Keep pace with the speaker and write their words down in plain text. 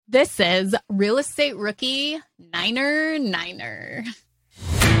This is Real Estate Rookie Niner.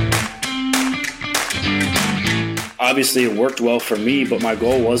 Obviously, it worked well for me, but my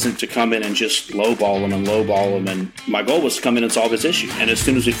goal wasn't to come in and just lowball him. And my goal was to come in and solve his issue. And as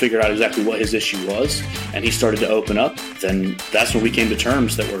soon as we figured out exactly what his issue was, and he started to open up, then that's when we came to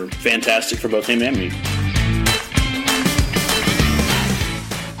terms that were fantastic for both him and me.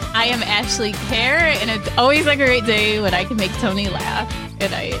 I am Ashley Kerr, and it's always a great day when I can make Tony laugh.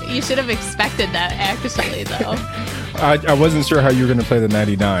 And you should have expected that, actually, though. I wasn't sure how you were going to play the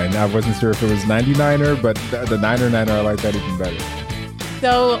 99. I wasn't sure if it was 99er, but the Niner, I like that even better.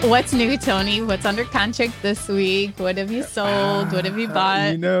 So what's new, Tony? What's under contract this week? What have you sold? What have you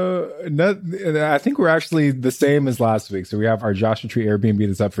bought? I think we're actually the same as last week. So we have our Joshua Tree Airbnb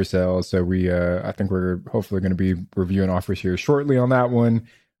that's up for sale. So I think we're hopefully going to be reviewing offers here shortly on that one.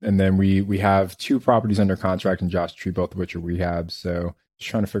 And then we have 2 properties under contract in Joshua Tree, both of which are rehabs. So just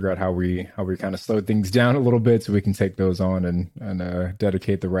trying to figure out how we kind of slow things down a little bit so we can take those on and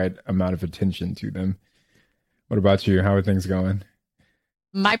dedicate the right amount of attention to them. What about you? How are things going?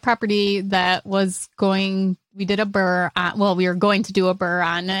 My property that we did a BRRRR on, well, we were going to do a BRRRR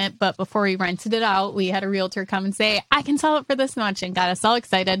on it, but before we rented it out, we had a realtor come and say, I can sell it for this much, and got us all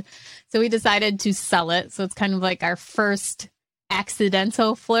excited. So we decided to sell it. So it's kind of like our first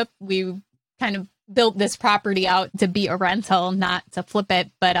accidental flip. We kind of built this property out to be a rental, not to flip it,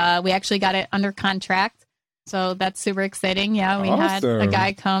 but we actually got it under contract. So that's super exciting. Yeah, we had a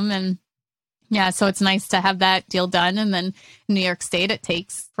guy come and so it's nice to have that deal done. And then in New York State, it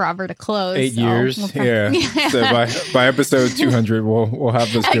takes forever to close. 8 years. So by episode 200, we'll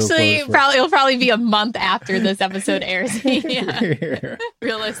have this deal closed. It'll probably be a month after this episode airs.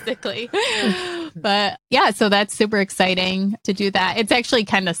 Realistically. But so that's super exciting to do that. It's actually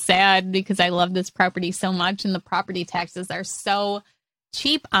kind of sad because I love this property so much, and the property taxes are so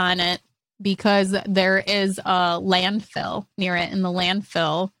cheap on it because there is a landfill near it, and the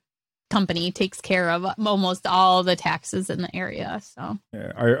landfill company takes care of almost all the taxes in the area. So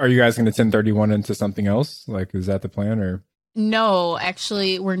are you guys going to 1031 into something else? Like, is that the plan? Or no,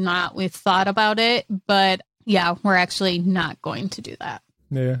 actually we're not. We've thought about it, but we're actually not going to do that.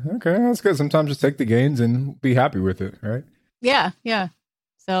 Okay, that's good. Sometimes just take the gains and be happy with it, right?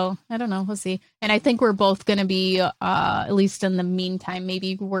 So I don't know, we'll see. And I think we're both going to be at least in the meantime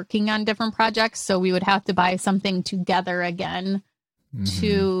maybe working on different projects, so we would have to buy something together again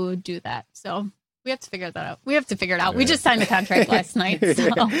to do that. So we have to figure that out. We just signed a contract last night. So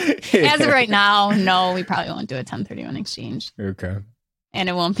as of right now, no, we probably won't do a 1031 exchange. Okay. And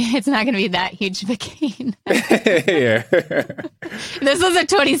it's not going to be that huge of a gain. Yeah. This was a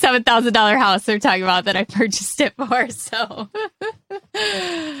 $27,000 house they're talking about that I purchased it for. So,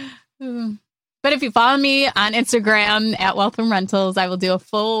 but if you follow me on Instagram at Wealth from Rentals, I will do a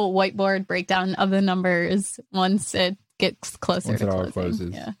full whiteboard breakdown of the numbers once it gets closer once to it all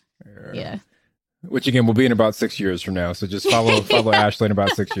closing. closes. Yeah. Which again will be in about 6 years from now. So just follow Ashley in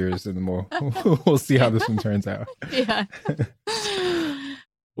about 6 years, and then we'll see how this one turns out. Yeah.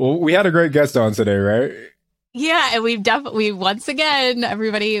 Well, we had a great guest on today, right? Yeah, and we once again,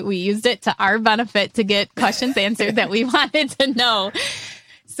 everybody, we used it to our benefit to get questions answered that we wanted to know.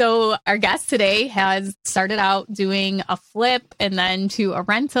 So our guest today has started out doing a flip, and then to a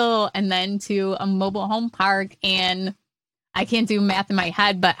rental, and then to a mobile home park. And I can't do math in my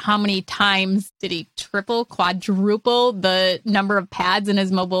head, but how many times did he triple, quadruple the number of pads in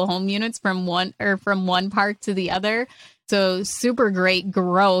his mobile home units from one park to the other? So super great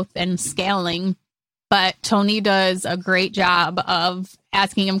growth and scaling. But Tony does a great job of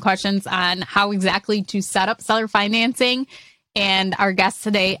asking him questions on how exactly to set up seller financing. And our guest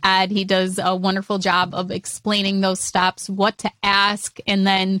today, Ed, he does a wonderful job of explaining those steps, what to ask, and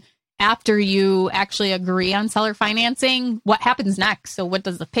then after you actually agree on seller financing, what happens next? So what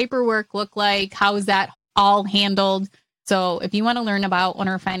does the paperwork look like? How is that all handled? So if you want to learn about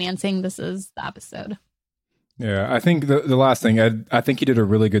owner financing, this is the episode. Yeah, I think the last thing, I think he did a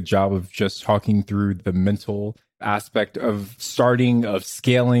really good job of just talking through the mental aspect of starting, of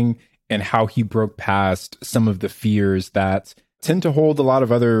scaling, and how he broke past some of the fears that tend to hold a lot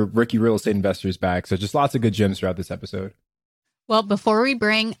of other rookie real estate investors back. So just lots of good gems throughout this episode. Well, before we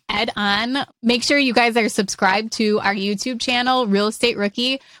bring Ed on, make sure you guys are subscribed to our YouTube channel, Real Estate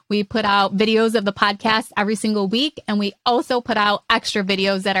Rookie. We put out videos of the podcast every single week, and we also put out extra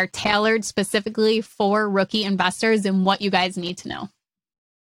videos that are tailored specifically for rookie investors and what you guys need to know.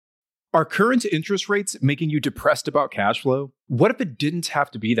 Are current interest rates making you depressed about cash flow? What if it didn't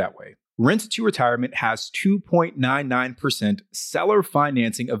have to be that way? Rent to Retirement has 2.99% seller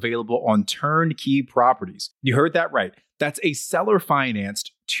financing available on turnkey properties. You heard that right. That's a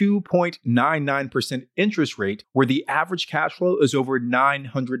seller-financed 2.99% interest rate where the average cash flow is over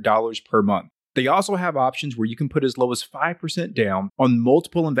 $900 per month. They also have options where you can put as low as 5% down on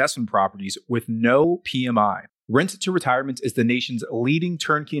multiple investment properties with no PMI. Rent to Retirement is the nation's leading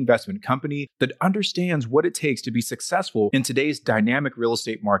turnkey investment company that understands what it takes to be successful in today's dynamic real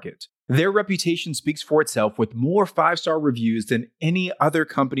estate market. Their reputation speaks for itself with more 5-star reviews than any other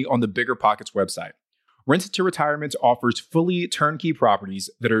company on the BiggerPockets website. Rent to Retirement offers fully turnkey properties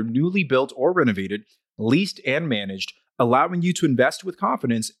that are newly built or renovated, leased and managed, allowing you to invest with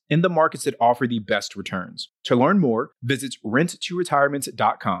confidence in the markets that offer the best returns. To learn more, visit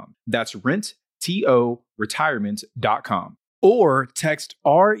renttoretirement.com. That's renttoretirement.com. Or text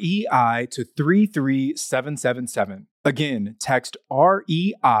REI to 33777. Again, text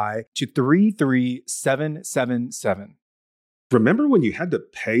REI to 33777. Remember when you had to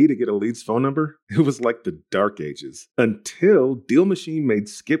pay to get a lead's phone number? It was like the dark ages until Deal Machine made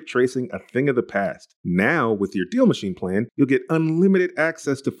skip tracing a thing of the past. Now, with your Deal Machine plan, you'll get unlimited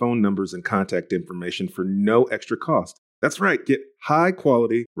access to phone numbers and contact information for no extra cost. That's right, get high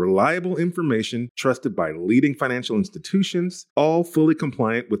quality, reliable information trusted by leading financial institutions, all fully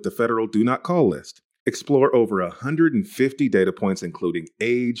compliant with the federal Do Not Call list. Explore over 150 data points, including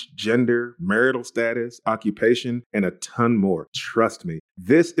age, gender, marital status, occupation, and a ton more. Trust me,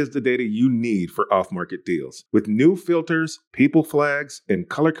 this is the data you need for off-market deals. With new filters, people flags, and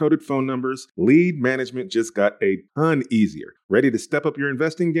color-coded phone numbers, lead management just got a ton easier. Ready to step up your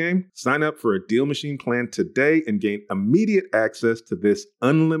investing game? Sign up for a Deal Machine plan today and gain immediate access to this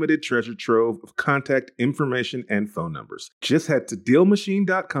unlimited treasure trove of contact information and phone numbers. Just head to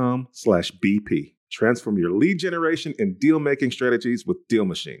DealMachine.com/BP. Transform your lead generation and deal-making strategies with Deal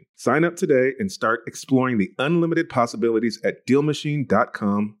Machine. Sign up today and start exploring the unlimited possibilities at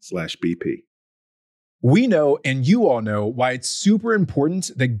DealMachine.com/BP. We know, and you all know, why it's super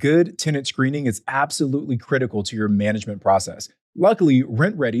important that good tenant screening is absolutely critical to your management process. Luckily,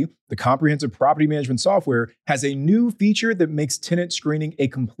 RentRedi, the comprehensive property management software, has a new feature that makes tenant screening a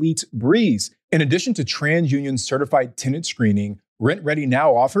complete breeze. In addition to TransUnion certified tenant screening, RentRedi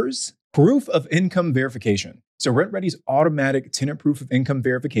now offers proof of income verification. So RentRedi's automatic tenant proof of income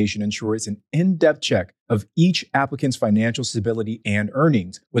verification ensures an in-depth check of each applicant's financial stability and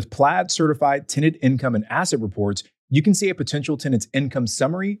earnings. With Plaid certified tenant income and asset reports, you can see a potential tenant's income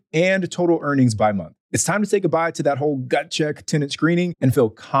summary and total earnings by month. It's time to say goodbye to that whole gut check tenant screening and feel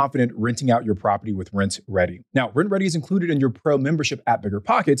confident renting out your property with RentRedi. Now, RentRedi is included in your pro membership at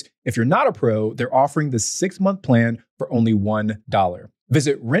BiggerPockets. If you're not a pro, they're offering the 6-month plan for only $1.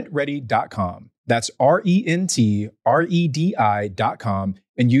 Visit rentredi.com. That's RentRedi.com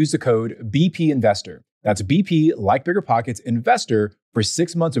and use the code BP Investor. That's BP, like BiggerPockets, Investor for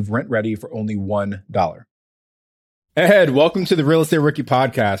 6 months of RentRedi for only $1. Ed, welcome to the Real Estate Rookie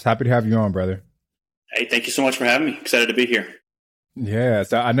Podcast. Happy to have you on, brother. Hey, thank you so much for having me. Excited to be here. Yeah,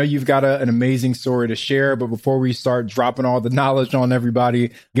 so I know you've got an amazing story to share, but before we start dropping all the knowledge on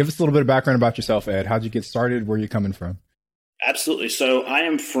everybody, give us a little bit of background about yourself, Ed. How'd you get started? Where are you coming from? Absolutely. So I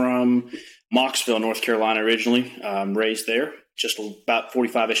am from Mocksville, North Carolina, originally. Raised there, just about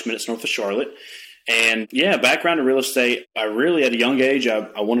 45-ish minutes north of Charlotte. And yeah, background in real estate, I really, at a young age,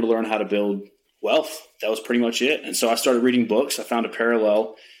 I wanted to learn how to build wealth. That was pretty much it. And so I started reading books. I found a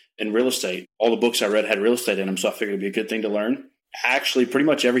parallel in real estate. All the books I read had real estate in them, so I figured it'd be a good thing to learn. Actually, pretty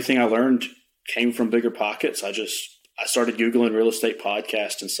much everything I learned came from BiggerPockets. I started Googling real estate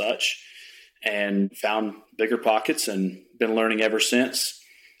podcasts and such and found BiggerPockets and been learning ever since.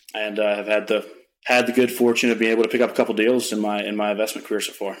 And I've had the good fortune of being able to pick up a couple deals in my investment career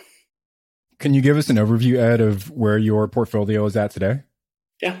so far. Can you give us an overview, Ed, of where your portfolio is at today?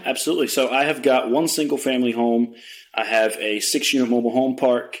 Yeah, absolutely. So I have got one single family home. I have a 6-unit mobile home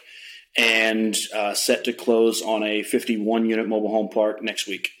park and set to close on a 51-unit mobile home park next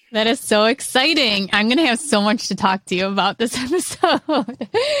week. That is so exciting. I'm going to have so much to talk to you about this episode.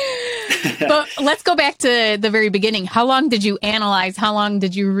 But let's go back to the very beginning. How long did you analyze? How long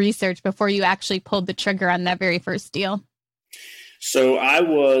did you research before you actually pulled the trigger on that very first deal? So I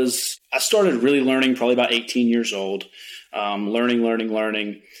started really learning probably about 18 years old,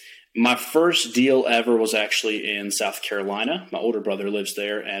 learning. My first deal ever was actually in South Carolina. My older brother lives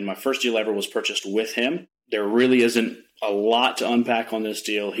there, and my first deal ever was purchased with him. There really isn't a lot to unpack on this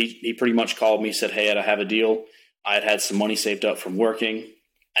deal. He pretty much called me, said, "Hey, Ed, I have a deal." I had some money saved up from working.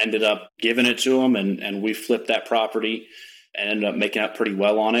 I ended up giving it to him, and we flipped that property and ended up making out pretty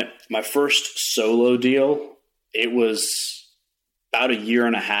well on it. My first solo deal, it was about a year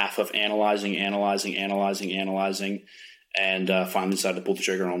and a half of analyzing, and finally decided to pull the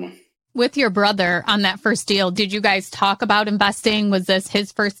trigger on one. With your brother on that first deal, did you guys talk about investing? Was this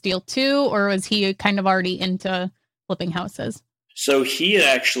his first deal too, or was he kind of already into flipping houses? So he had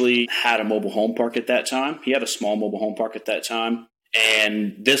actually had a mobile home park at that time. He had a small mobile home park at that time.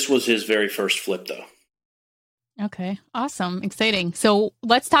 And this was his very first flip, though. Okay, awesome. Exciting. So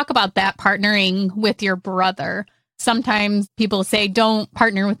let's talk about that, partnering with your brother. Sometimes people say don't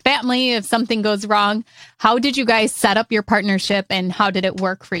partner with family if something goes wrong. How did you guys set up your partnership and how did it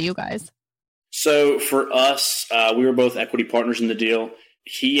work for you guys? So for us, we were both equity partners in the deal.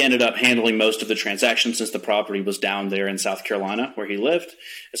 He ended up handling most of the transactions since the property was down there in South Carolina where he lived.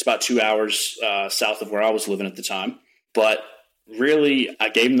 It's about 2 hours south of where I was living at the time. But really, I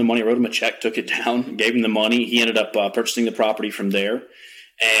gave him the money, wrote him a check, took it down, gave him the money. He ended up purchasing the property from there.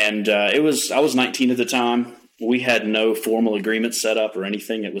 And I was 19 at the time. We had no formal agreement set up or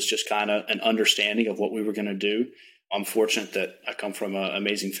anything. It was just kind of an understanding of what we were going to do. I'm fortunate that I come from an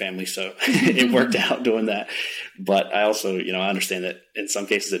amazing family, so it worked out doing that. But I also, I understand that in some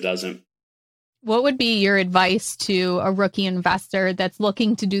cases it doesn't. What would be your advice to a rookie investor that's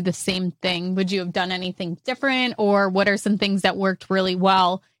looking to do the same thing? Would you have done anything different, or what are some things that worked really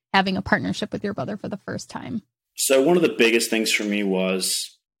well having a partnership with your brother for the first time? So one of the biggest things for me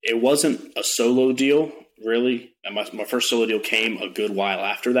was it wasn't a solo deal, really. And my first solo deal came a good while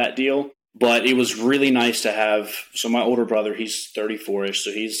after that deal. But it was really nice to have, so my older brother, he's 34-ish,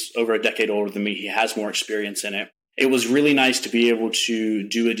 so he's over a decade older than me. He has more experience in it. It was really nice to be able to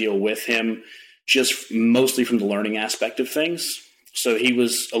do a deal with him, just mostly from the learning aspect of things. So he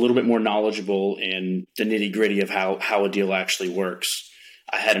was a little bit more knowledgeable in the nitty-gritty of how a deal actually works.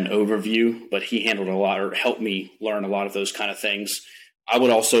 I had an overview, but he handled a lot, or helped me learn a lot of those kind of things. I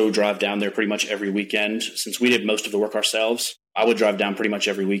would also drive down there pretty much every weekend. Since we did most of the work ourselves, I would drive down pretty much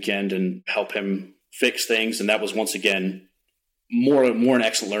every weekend and help him fix things. And that was, once again, more an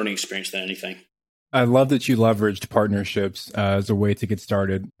excellent learning experience than anything. I love that you leveraged partnerships as a way to get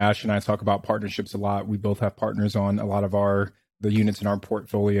started. Ash and I talk about partnerships a lot. We both have partners on a lot of the units in our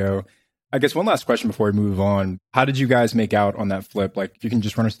portfolio. I guess one last question before we move on. How did you guys make out on that flip? Like, if you can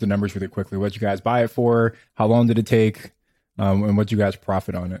just run us through the numbers really quickly. What did you guys buy it for? How long did it take? And what did you guys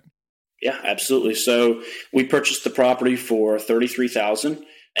profit on it? Yeah, absolutely. So we purchased the property for $33,000,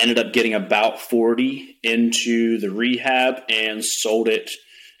 ended up getting about $40,000 into the rehab and sold it.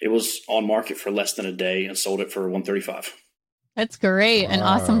 It was on market for less than a day and sold it for $135,000. That's great. Wow, an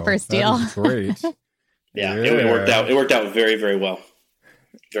awesome first deal. That is great. Yeah, it worked out. It worked out very, very well.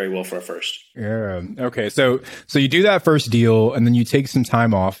 Very well for a first. Yeah. Okay. So you do that first deal and then you take some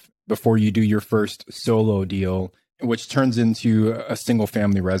time off before you do your first solo deal, which turns into a single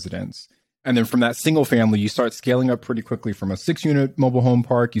family residence. And then from that single family, you start scaling up pretty quickly from a 6-unit mobile home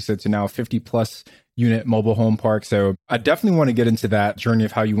park, you said, to now a 50+ unit mobile home park. So I definitely want to get into that journey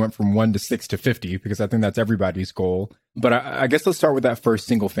of how you went from 1 to 6 to 50, because I think that's everybody's goal. But I guess let's start with that first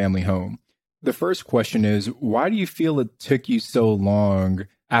single family home. The first question is, why do you feel it took you so long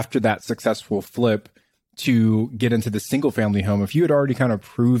after that successful flip to get into the single family home if you had already kind of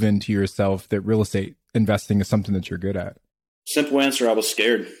proven to yourself that real estate investing is something that you're good at? Simple answer, I was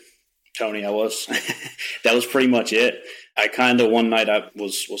scared. Tony, I was. That was pretty much it. I kind of, one night I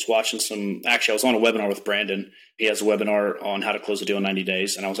was watching I was on a webinar with Brandon. He has a webinar on how to close a deal in 90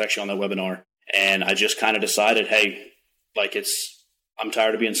 days. And I was actually on that webinar. And I just kind of decided, hey, I'm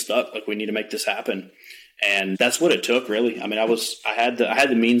tired of being stuck. Like, we need to make this happen. And that's what it took, really. I mean, I had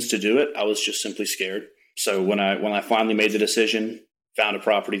the means to do it. I was just simply scared. So when I finally made the decision, found a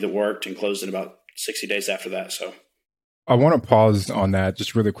property that worked and closed in about 60 days after that. So I want to pause on that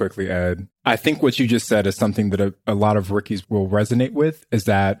just really quickly, Ed. I think what you just said is something that a lot of rookies will resonate with, is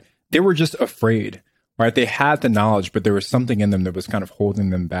that they were just afraid, right? They had the knowledge, but there was something in them that was kind of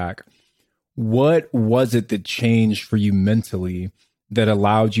holding them back. What was it that changed for you mentally that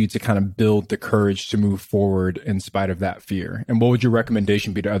allowed you to kind of build the courage to move forward in spite of that fear? And what would your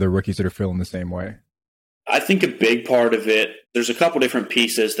recommendation be to other rookies that are feeling the same way? I think a big part of it, there's a couple different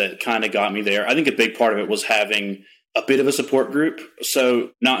pieces that kind of got me there. I think a big part of it was having a bit of a support group.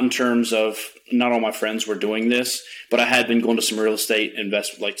 So not in terms of, not all my friends were doing this, but I had been going to some real estate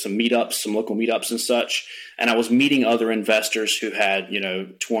like some meetups, some local meetups and such. And I was meeting other investors who had,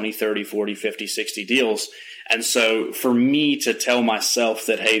 20, 30, 40, 50, 60 deals. And so for me to tell myself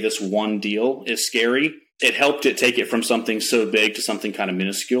that, hey, this one deal is scary, it helped it take it from something so big to something kind of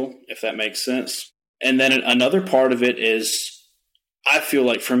minuscule, if that makes sense. And then another part of it is, I feel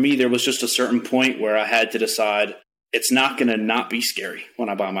like for me, there was just a certain point where I had to decide, it's not going to not be scary when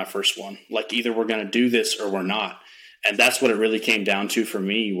I buy my first one. Like, either we're going to do this or we're not. And that's what it really came down to for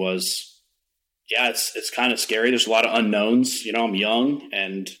me was, Yeah, it's kind of scary. There's a lot of unknowns. I'm young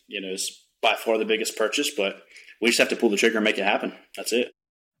and, it's by far the biggest purchase, but we just have to pull the trigger and make it happen. That's it.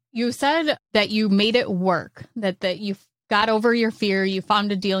 You said that you made it work, that you got over your fear, you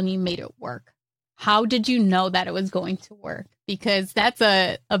found a deal and you made it work. How did you know that it was going to work? Because that's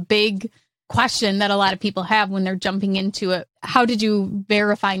a big question that a lot of people have when they're jumping into it. How did you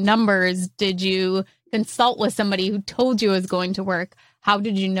verify numbers? Did you consult with somebody who told you it was going to work? How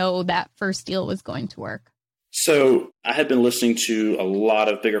did you know that first deal was going to work? So I had been listening to a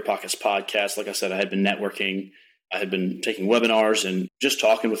lot of Bigger Pockets podcasts. Like I said, I had been networking. I had been taking webinars and just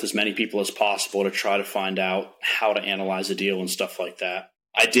talking with as many people as possible to try to find out how to analyze a deal and stuff like that.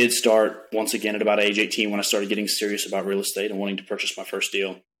 I did start once again at about age 18 when I started getting serious about real estate and wanting to purchase my first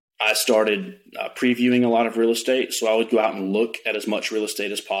deal. I started previewing a lot of real estate. So I would go out and look at as much real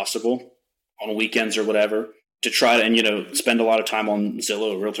estate as possible on weekends or whatever to try to, and, spend a lot of time on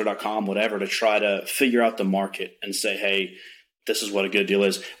Zillow or Realtor.com, whatever, to try to figure out the market and say, hey, this is what a good deal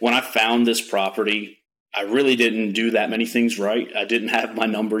is. When I found this property, I really didn't do that many things right. I didn't have my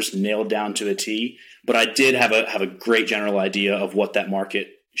numbers nailed down to a T, but I did have a great general idea of what that market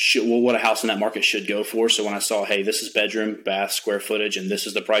what a house in that market should go for. So when I saw, hey, this is bedroom, bath, square footage, and this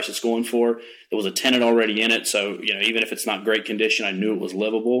is the price it's going for, there was a tenant already in it. So, even if it's not great condition, I knew it was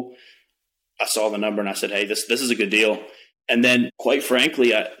livable. I saw the number and I said, hey, this is a good deal. And then, quite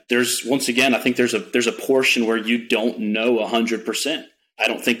frankly, there's a portion where you don't know 100%. I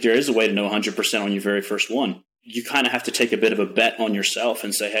don't think there is a way to know 100% on your very first one. You kind of have to take a bit of a bet on yourself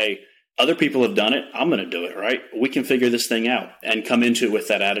and say, hey, other people have done it. I'm going to do it, right? We can figure this thing out and come into it with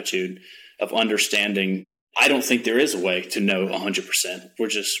that attitude of understanding. I don't think there is a way to know 100%.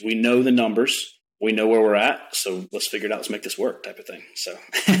 We know the numbers. We know where we're at. So let's figure it out. Let's make this work type of thing. So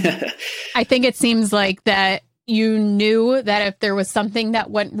I think it seems like that you knew that if there was something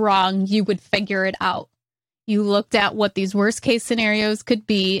that went wrong, you would figure it out. You looked at what these worst case scenarios could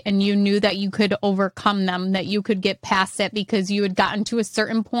be, and you knew that you could overcome them, that you could get past it because you had gotten to a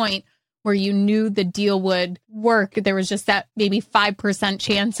certain point where you knew the deal would work. There was just that maybe 5%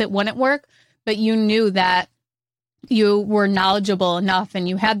 chance it wouldn't work, but you knew that you were knowledgeable enough and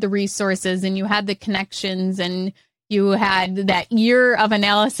you had the resources and you had the connections and you had that year of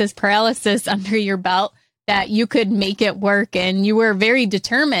analysis paralysis under your belt that you could make it work. And you were very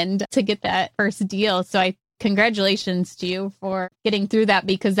determined to get that first deal. So congratulations to you for getting through that,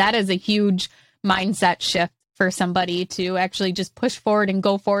 because that is a huge mindset shift for somebody to actually just push forward and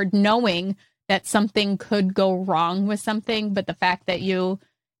go forward, knowing that something could go wrong with something. But the fact that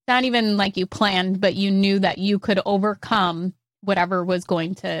not even like you planned, but you knew that you could overcome whatever was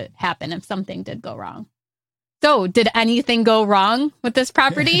going to happen if something did go wrong. So did anything go wrong with this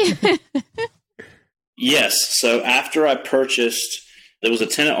property? Yes. So after I purchased, there was a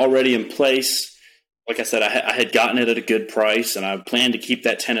tenant already in place. Like I said, I had gotten it at a good price and I planned to keep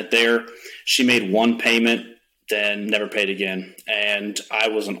that tenant there. She made one payment, then never paid again. And I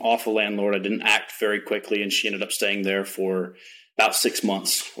was an awful landlord. I didn't act very quickly, and she ended up staying there for about 6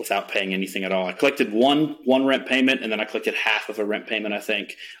 months without paying anything at all. I collected one rent payment, and then I collected half of a rent payment, I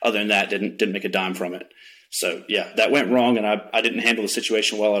think. Other than that, didn't make a dime from it. So yeah, that went wrong, and I didn't handle the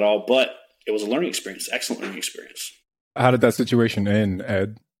situation well at all, but it was a learning experience, excellent learning experience. How did that situation end,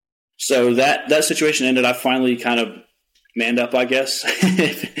 Ed? So that situation ended. I finally kind of manned up, I guess,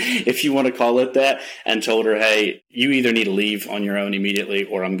 if you want to call it that, and told her, hey, you either need to leave on your own immediately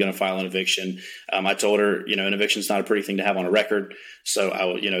or I'm going to file an eviction. I told her, an eviction is not a pretty thing to have on a record. So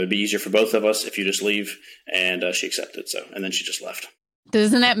it'd be easier for both of us if you just leave. And she accepted. So, and then she just left.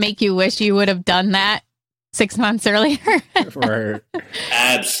 Doesn't that make you wish you would have done that 6 months earlier? Right.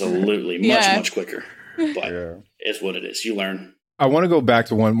 Absolutely. Much quicker. But it's what it is. You learn. I want to go back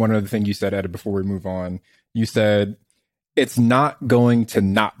to one other thing you said, Ed, before we move on. You said it's not going to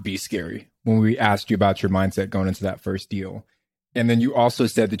not be scary when we asked you about your mindset going into that first deal. And then you also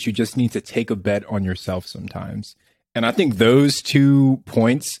said that you just need to take a bet on yourself sometimes. And I think those 2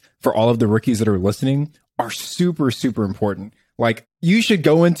 points for all of the rookies that are listening are super, super important. Like, you should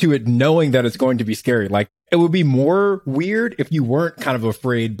go into it knowing that it's going to be scary. Like, it would be more weird if you weren't kind of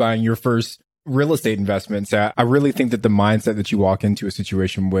afraid buying your first real estate investments. I really think that the mindset that you walk into a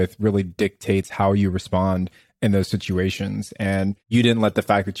situation with really dictates how you respond in those situations. And you didn't let the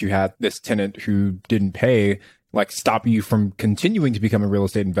fact that you had this tenant who didn't pay stop you from continuing to become a real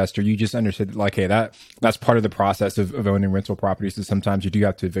estate investor. You just understood hey, that's part of the process of owning rental properties. So sometimes you do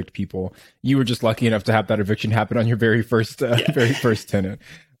have to evict people. You were just lucky enough to have that eviction happen on your very first tenant.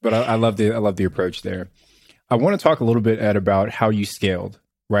 But I love the approach there. I want to talk a little bit, Ed, about how you scaled,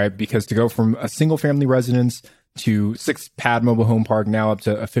 right? Because to go from a single family residence to 6 pad mobile home park, now up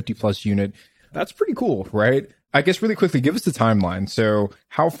to a 50 plus unit, That's pretty cool, right? I guess really quickly, give us the timeline. So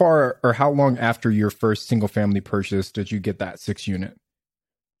how far or how long after your first single family purchase did you get that 6 unit?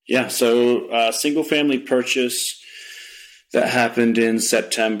 Yeah, so single family purchase that happened in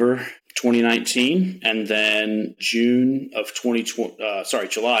September 2019, and then July of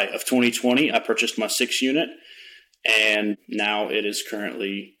 2020, I purchased my 6 unit, and now it is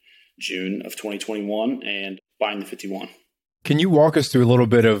currently June of 2021 and buying the 51. Can you walk us through a little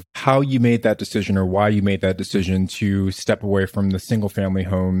bit of how you made that decision or why you made that decision to step away from the single family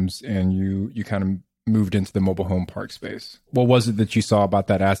homes and you kind of moved into the mobile home park space? What was it that you saw about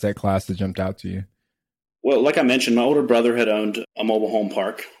that asset class that jumped out to you? Well, like I mentioned, my older brother had owned a mobile home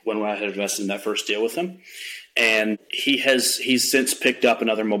park when I had invested in that first deal with him. And he's since picked up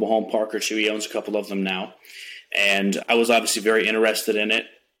another mobile home park or two. He owns a couple of them now. And I was obviously very interested in it.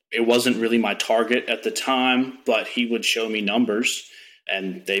 It wasn't really my target at the time, but he would show me numbers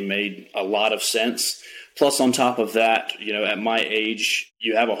and they made a lot of sense. Plus, on top of that, at my age,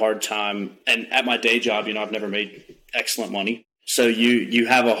 you have a hard time. And at my day job, I've never made excellent money. So you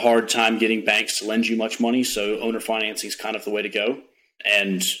have a hard time getting banks to lend you much money. So owner financing is kind of the way to go.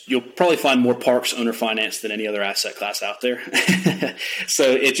 And you'll probably find more parks owner finance than any other asset class out there. So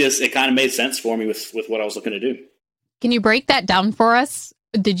it kind of made sense for me with what I was looking to do. Can you break that down for us?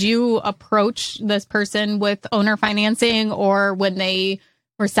 Did you approach this person with owner financing, or when they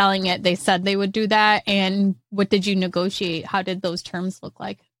were selling it, they said they would do that? And what did you negotiate? How did those terms look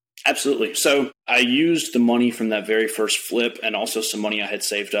like? Absolutely. So I used the money from that very first flip and also some money I had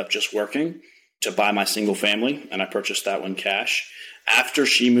saved up just working to buy my single family, and I purchased that one cash. After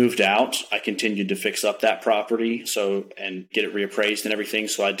she moved out, I continued to fix up that property and get it reappraised and everything.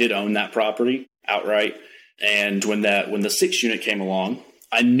 So I did own that property outright. And when the 6 unit came along,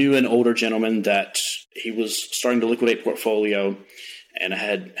 I knew an older gentleman that he was starting to liquidate portfolio, and I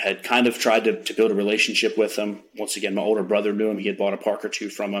had kind of tried to build a relationship with him. Once again, my older brother knew him. He had bought a park or two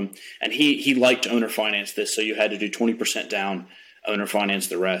from him, and he liked to owner finance this. So you had to do 20% down, owner finance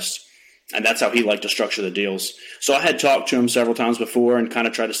the rest. And that's how he liked to structure the deals. So I had talked to him several times before and kind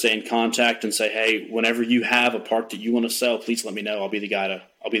of tried to stay in contact and say, hey, whenever you have a park that you want to sell, please let me know. I'll be the guy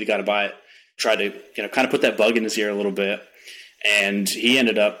to buy it. Try to, kind of put that bug in his ear a little bit. And he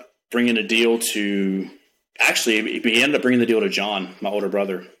ended up bringing a deal to John, my older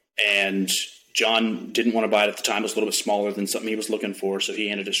brother. And John didn't want to buy it at the time. It was a little bit smaller than something he was looking for. So he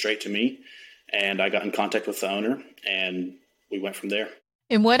handed it straight to me. And I got in contact with the owner, and we went from there.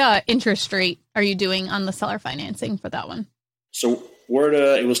 And what interest rate are you doing on the seller financing for that one? So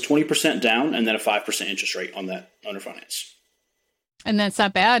it was 20% down and then a 5% interest rate on that owner finance. And that's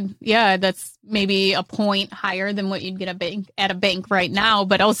not bad. Yeah, that's maybe a point higher than what you'd get at a bank right now.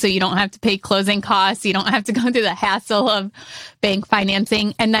 But also you don't have to pay closing costs. You don't have to go through the hassle of bank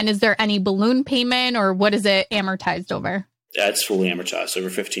financing. And then is there any balloon payment, or what is it amortized over? Yeah, it's fully amortized over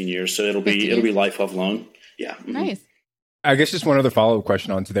 15 years. So it'll be life of loan. Yeah. Mm-hmm. Nice. I guess just one other follow-up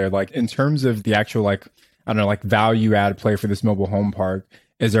question onto there. Like, in terms of the actual, value add play for this mobile home park,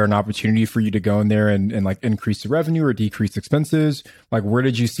 is there an opportunity for you to go in there and increase the revenue or decrease expenses? Like, where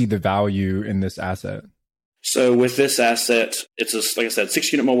did you see the value in this asset? So with this asset, it's like I said,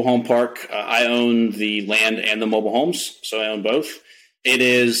 6-unit mobile home park. I own the land and the mobile homes, so I own both. It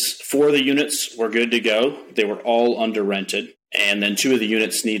is 4 of the units were good to go. They were all under rented. And then 2 of the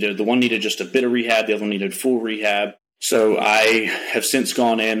units the one needed just a bit of rehab. The other one needed full rehab. So I have since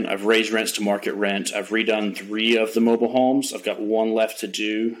gone in, I've raised rents to market rent. I've redone 3 of the mobile homes. I've got 1 left to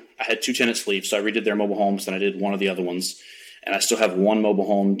do. I had 2 tenants leave, so I redid their mobile homes, then I did 1 of the other ones. And I still have 1 mobile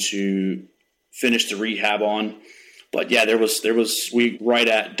home to finish the rehab on. But yeah, we right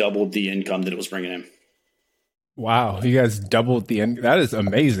at doubled the income that it was bringing in. Wow, you guys doubled the income. That is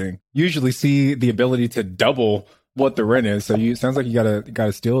amazing. Usually see the ability to double what the rent is. So sounds like you got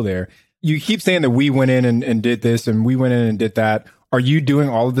a steal there. You keep saying that we went in and did this and we went in and did that. Are you doing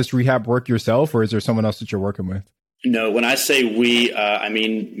all of this rehab work yourself, or is there someone else that you're working with? No, when I say we, I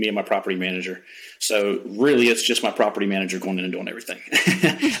mean me and my property manager. So really, it's just my property manager going in and doing everything.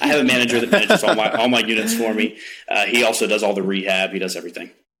 I have a manager that manages all my units for me. He also does all the rehab. He does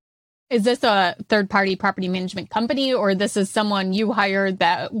everything. Is this a third-party property management company, or this is someone you hired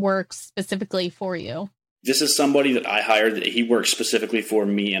that works specifically for you? This is somebody that I hired that he works specifically for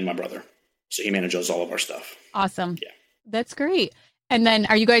me and my brother. So he manages all of our stuff. Awesome. Yeah. That's great. And then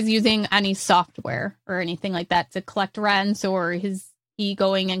are you guys using any software or anything like that to collect rents, or is he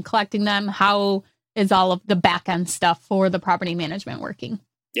going and collecting them? How is all of the back end stuff for the property management working?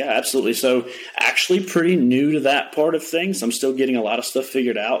 Yeah, absolutely. So actually pretty new to that part of things. I'm still getting a lot of stuff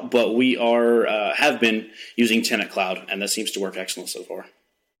figured out, but we have been using Tenant Cloud, and that seems to work excellent so far.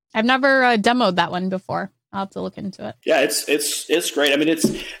 I've never demoed that one before. I'll have to look into it. Yeah, it's great. I mean, it's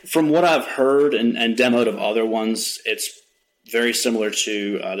from what I've heard and demoed of other ones, it's very similar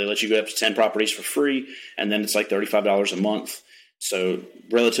to they let you go up to 10 properties for free, and then it's like $35 a month. So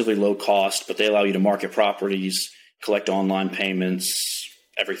relatively low cost, but they allow you to market properties, collect online payments,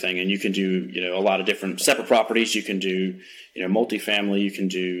 everything. And you can do, a lot of different separate properties. You can do, multifamily, you can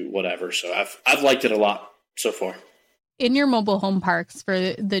do whatever. So I've liked it a lot so far. In your mobile home parks, for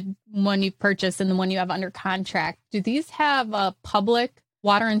the one you've purchased and the one you have under contract, do these have a public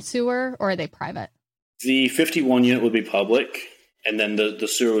water and sewer, or are they private? The 51 unit would be public, and then the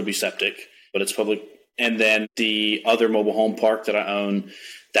sewer would be septic, but it's public. And then the other mobile home park that I own,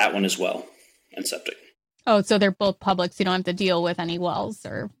 that one as well, and septic. Oh, so they're both public, so you don't have to deal with any wells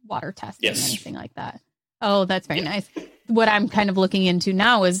or water testing or anything like that. Oh, that's very nice. What I'm kind of looking into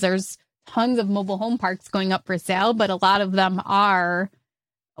now is there's tons of mobile home parks going up for sale, but a lot of them are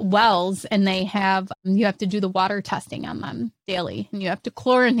wells, and you have to do the water testing on them daily, and you have to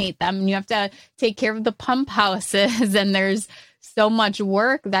chlorinate them, and you have to take care of the pump houses, and there's so much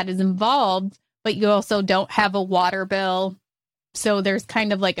work that is involved, but you also don't have a water bill. So there's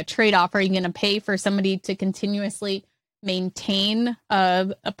kind of like a trade-off. Are you going to pay for somebody to continuously maintain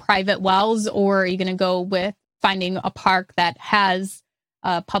a private wells, or are you going to go with finding a park that has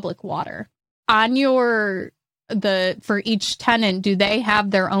public water? On for each tenant, do they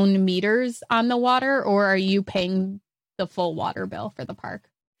have their own meters on the water, or are you paying the full water bill for the park?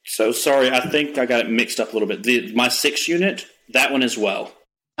 So sorry, I think I got it mixed up a little bit. My 6 unit, that one as well.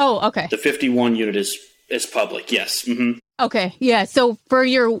 Oh, okay. The 51 unit is public, yes. Mm-hmm. Okay, yeah. So for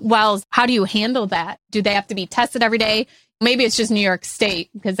your wells, how do you handle that? Do they have to be tested every day? Maybe it's just New York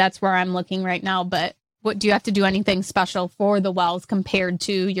State, because that's where I'm looking right now. But what do you have to do anything special for the wells compared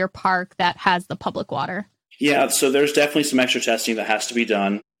to your park that has the public water? Yeah, so there's definitely some extra testing that has to be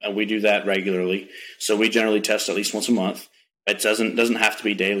done, and we do that regularly. So we generally test at least once a month. It doesn't have to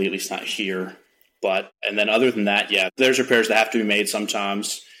be daily, at least not here. And then other than that, yeah, there's repairs that have to be made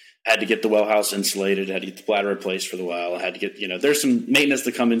sometimes. I had to get the well house insulated, I had to get the bladder replaced for the well. I had to get, there's some maintenance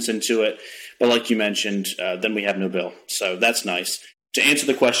that comes into it. But like you mentioned, then we have no bill. So that's nice. To answer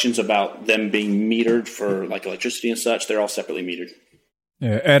the questions about them being metered for like electricity and such, they're all separately metered.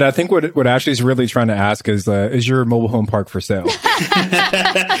 Yeah, and I think what Ashley's really trying to ask is your mobile home park for sale?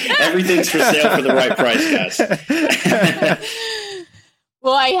 Everything's for sale for the right price, guys.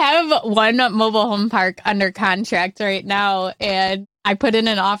 Well, I have one mobile home park under contract right now, and I put in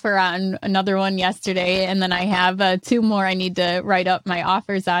an offer on another one yesterday, and then I have 2 more I need to write up my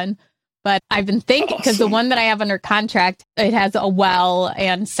offers on. But I've been thinking, because the one that I have under contract, it has a well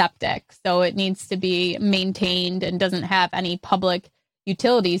and septic, so it needs to be maintained and doesn't have any public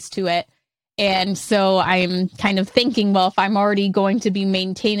utilities to it. And so I'm kind of thinking, well, if I'm already going to be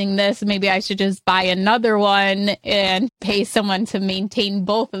maintaining this, maybe I should just buy another one and pay someone to maintain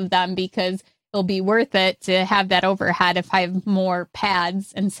both of them, because it'll be worth it to have that overhead if I have more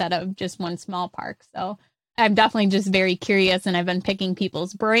pads instead of just one small park. So I'm definitely just very curious, and I've been picking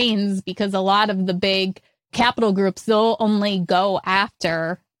people's brains, because a lot of the big capital groups, they'll only go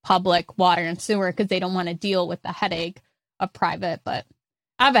after public water and sewer because they don't want to deal with the headache of private. But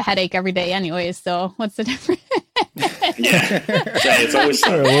I have a headache every day anyways, so what's the difference? Yeah, it's always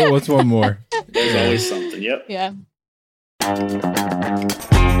something. Right, what's one more? There's always something, yep. Yeah.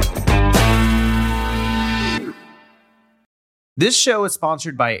 This show is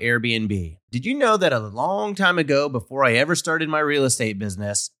sponsored by Airbnb. Did you know that a long time ago, before I ever started my real estate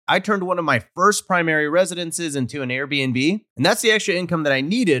business, I turned one of my first primary residences into an Airbnb? And that's the extra income that I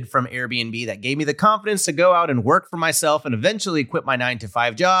needed from Airbnb that gave me the confidence to go out and work for myself and eventually quit my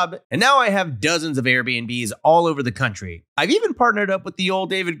 9-to-5 job. And now I have dozens of Airbnbs all over the country. I've even partnered up with the old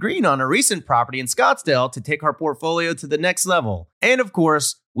David Green on a recent property in Scottsdale to take our portfolio to the next level. And of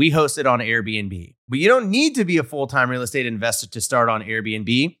course, we host it on Airbnb. But you don't need to be a full-time real estate investor to start on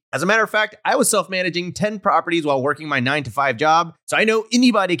Airbnb. As a matter of fact, I was self-managing 10 properties while working my 9-to-5 job, so I know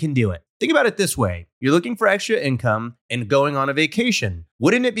anybody can do it. Think about it this way. You're looking for extra income and going on a vacation.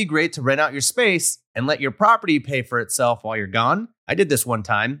 Wouldn't it be great to rent out your space and let your property pay for itself while you're gone? I did this one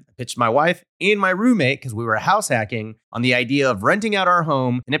time. I pitched my wife and my roommate, because we were house hacking, on the idea of renting out our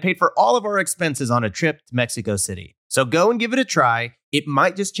home, and it paid for all of our expenses on a trip to Mexico City. So go and give it a try. It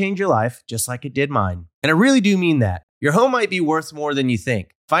might just change your life, just like it did mine. And I really do mean that. Your home might be worth more than you think.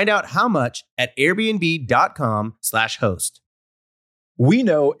 Find out how much at airbnb.com/host. We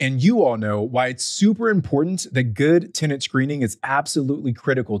know, and you all know, why it's super important that good tenant screening is absolutely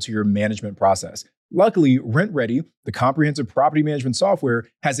critical to your management process. Luckily, RentRedi, the comprehensive property management software,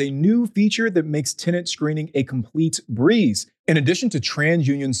 has a new feature that makes tenant screening a complete breeze. In addition to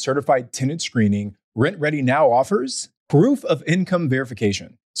TransUnion certified tenant screening, RentRedi now offers proof of income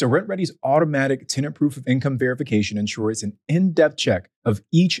verification. So RentRedi's automatic tenant proof of income verification ensures an in-depth check of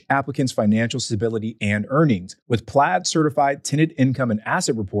each applicant's financial stability and earnings. With Plaid certified tenant income and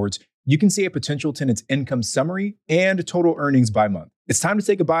asset reports, you can see a potential tenant's income summary and total earnings by month. It's time to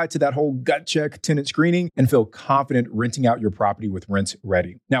say goodbye to that whole gut check tenant screening and feel confident renting out your property with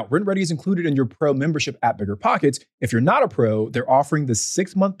RentRedi. Now, RentRedi is included in your pro membership at BiggerPockets. If you're not a pro, they're offering the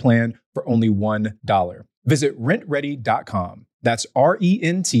 6-month plan for only $1. Visit rentredi.com. That's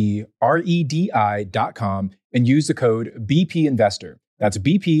RentRedi.com and use the code BP Investor. That's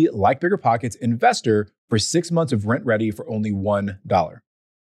BP, like BiggerPockets, Investor for 6 months of RentRedi for only $1.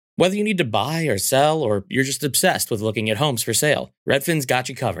 Whether you need to buy or sell, or you're just obsessed with looking at homes for sale, Redfin's got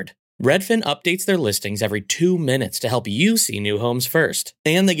you covered. Redfin updates their listings every 2 minutes to help you see new homes first.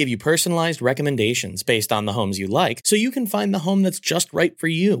 And they give you personalized recommendations based on the homes you like, so you can find the home that's just right for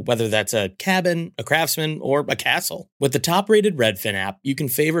you, whether that's a cabin, a Craftsman, or a castle. With the top-rated Redfin app, you can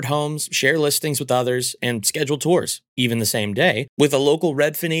favorite homes, share listings with others, and schedule tours, even the same day, with a local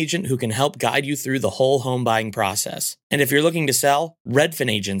Redfin agent who can help guide you through the whole home buying process. And if you're looking to sell,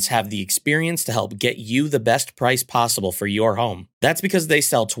 Redfin agents have the experience to help get you the best price possible for your home. That's because they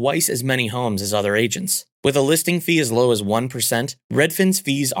sell twice as many homes as other agents. With a listing fee as low as 1%, Redfin's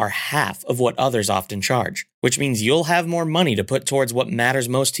fees are half of what others often charge, which means you'll have more money to put towards what matters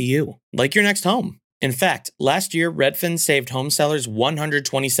most to you, like your next home. In fact, last year, Redfin saved home sellers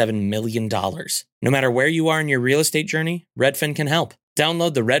 $127 million. No matter where you are in your real estate journey, Redfin can help.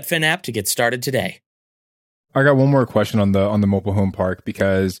 Download the Redfin app to get started today. I got one more question on the mobile home park,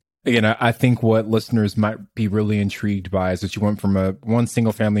 because again, I think what listeners might be really intrigued by is that you went from one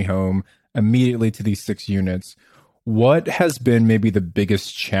single family home immediately to these 6 units. What has been maybe the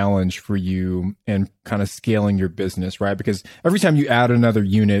biggest challenge for you in kind of scaling your business, right? Because every time you add another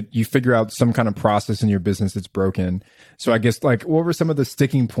unit, you figure out some kind of process in your business that's broken. So I guess, like, what were some of the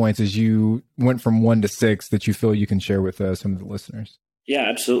sticking points as you went from 1 to 6 that you feel you can share with some of the listeners? Yeah,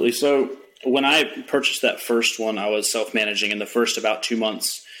 absolutely. So when I purchased that first one, I was self-managing. In the first about 2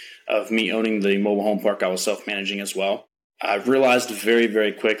 months of me owning the mobile home park, I was self-managing as well. I realized very,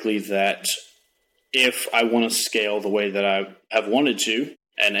 very quickly that if I want to scale the way that I have wanted to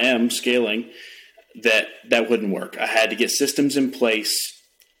and am scaling, that wouldn't work. I had to get systems in place.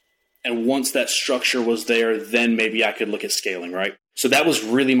 And once that structure was there, then maybe I could look at scaling, right? So that was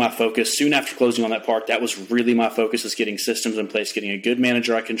really my focus. Soon after closing on that park, that was really my focus, is getting systems in place, getting a good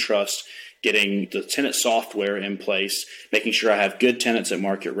manager I can trust, getting the tenant software in place, making sure I have good tenants at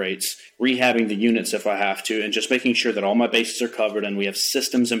market rates, rehabbing the units if I have to, and just making sure that all my bases are covered and we have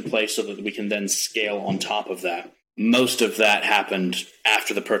systems in place so that we can then scale on top of that. Most of that happened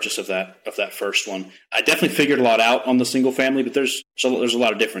after the purchase of that first one. I definitely figured a lot out on the single family, but there's a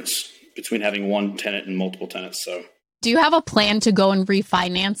lot of difference between having one tenant and multiple tenants. So, do you have a plan to go and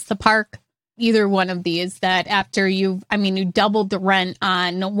refinance the park? Either one of these, that after you doubled the rent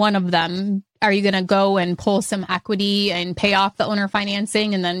on one of them, are you going to go and pull some equity and pay off the owner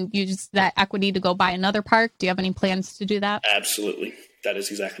financing and then use that equity to go buy another park? Do you have any plans to do that? Absolutely. That is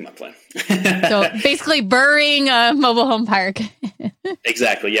exactly my plan. So basically burying a mobile home park.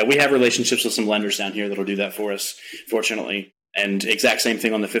 Exactly. Yeah, we have relationships with some lenders down here that'll do that for us, fortunately. And exact same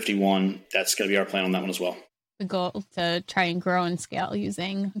thing on the 51. That's going to be our plan on that one as well. The goal to try and grow and scale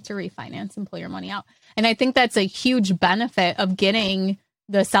using to refinance and pull your money out. And I think that's a huge benefit of getting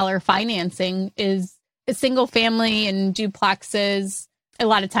the seller financing is a single family and duplexes. A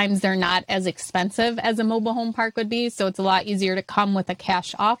lot of times they're not as expensive as a mobile home park would be. So it's a lot easier to come with a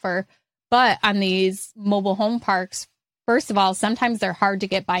cash offer. But on these mobile home parks, first of all, sometimes they're hard to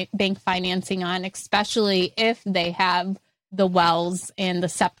get bank financing on, especially if they have the wells and the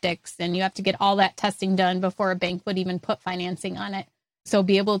septics, and you have to get all that testing done before a bank would even put financing on it. So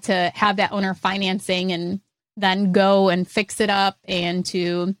be able to have that owner financing and then go and fix it up and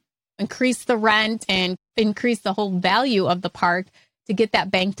to increase the rent and increase the whole value of the park to get that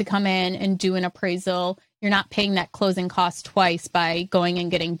bank to come in and do an appraisal. You're not paying that closing cost twice by going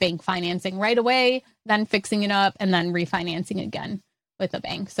and getting bank financing right away, then fixing it up, and then refinancing again with a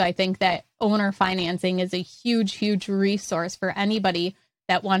bank. So I think that owner financing is a huge, huge resource for anybody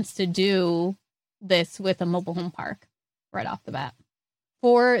that wants to do this with a mobile home park right off the bat.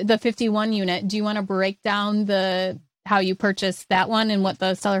 For the 51 unit, do you want to break down how you purchased that one and what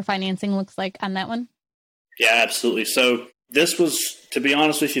the seller financing looks like on that one? Yeah, absolutely. So This was, to be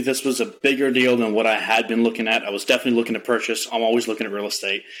honest with you, this was a bigger deal than what I had been looking at. I was definitely looking to purchase. I'm always looking at real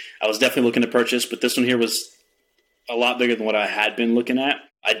estate. I was definitely looking to purchase, but this one here was a lot bigger than what I had been looking at.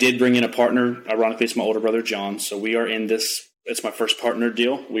 I did bring in a partner. Ironically, it's my older brother, John. So we are in this. It's my first partner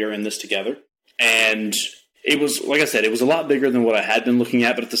deal. We are in this together. And it was, like I said, it was a lot bigger than what I had been looking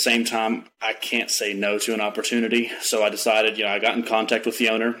at. But at the same time, I can't say no to an opportunity. So I decided, I got in contact with the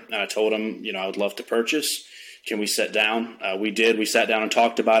owner and I told him, I would love to purchase. Can we sit down? We did. We sat down and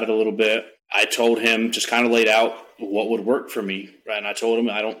talked about it a little bit. I told him, just kind of laid out what would work for me. Right? And I told him,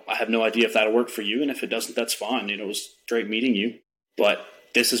 I have no idea if that'll work for you. And if it doesn't, that's fine. It was great meeting you. But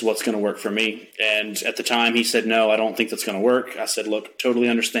this is what's going to work for me. And at the time he said, no, I don't think that's going to work. I said, look, totally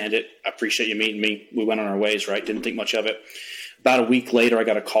understand it. I appreciate you meeting me. We went on our ways, right? Didn't think much of it. About a week later, I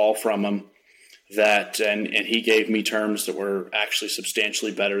got a call from him and he gave me terms that were actually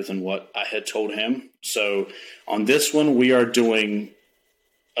substantially better than what I had told him. So on this one, we are doing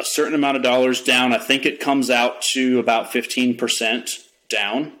a certain amount of dollars down. I think it comes out to about 15%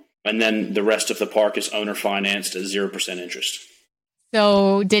 down. And then the rest of the park is owner financed at 0% interest.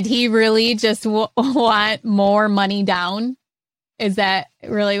 So did he really just want more money down? Is that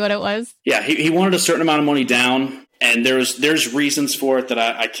really what it was? Yeah, he wanted a certain amount of money down. And there's reasons for it that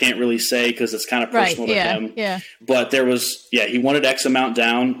I can't really say because it's kind of personal to him. Yeah. But he wanted X amount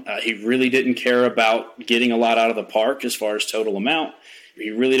down. He really didn't care about getting a lot out of the park as far as total amount. He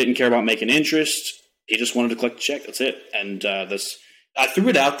really didn't care about making interest. He just wanted to collect a check. That's it. And I threw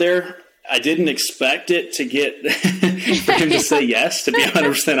it out there. I didn't expect it to get for him to say yes, to be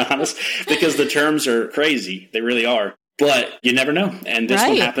 100% honest, because the terms are crazy. They really are. But you never know. And this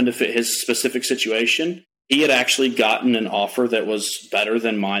one happened to fit his specific situation. He had actually gotten an offer that was better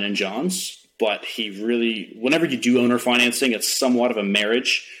than mine and John's, but whenever you do owner financing, it's somewhat of a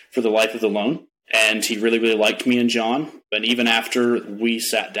marriage for the life of the loan. And he really, really liked me and John. But even after we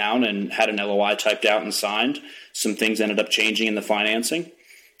sat down and had an LOI typed out and signed, some things ended up changing in the financing.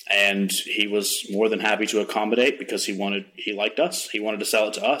 And he was more than happy to accommodate because he liked us. He wanted to sell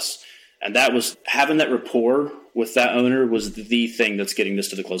it to us. And that was having that rapport with that owner was the thing that's getting this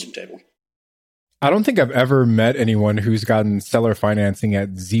to the closing table. I don't think I've ever met anyone who's gotten seller financing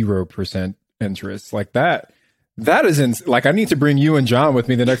at 0% interest like that. That is like, I need to bring you and John with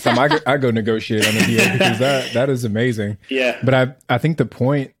me the next time I go negotiate on a deal because that is amazing. Yeah. But I think the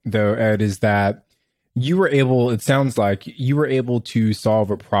point though, Ed, is that it sounds like you were able to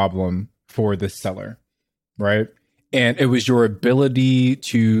solve a problem for the seller, right? And it was your ability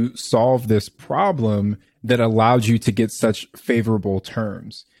to solve this problem that allowed you to get such favorable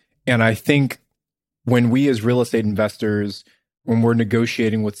terms. And I think when we as real estate investors, when we're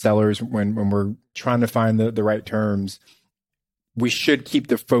negotiating with sellers, when we're trying to find the right terms, we should keep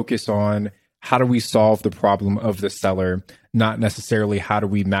the focus on how do we solve the problem of the seller, not necessarily how do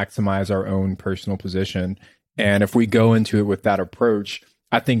we maximize our own personal position. And if we go into it with that approach,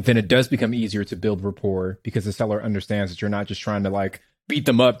 I think then it does become easier to build rapport because the seller understands that you're not just trying to like beat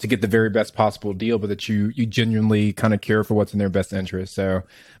them up to get the very best possible deal, but that you genuinely kind of care for what's in their best interest. So,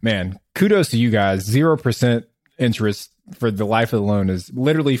 man, kudos to you guys. 0% interest for the life of the loan is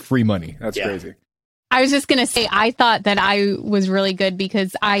literally free money. That's crazy. I was just going to say, I thought that I was really good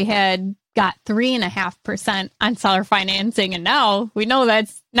because I had got 3.5% on seller financing. And now we know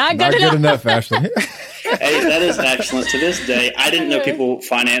that's not good enough. Ashley. Hey, that is excellent. To this day, I didn't know people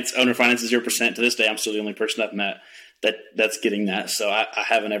owner finance is 0%. To this day, I'm still the only person I've met that's getting that. So I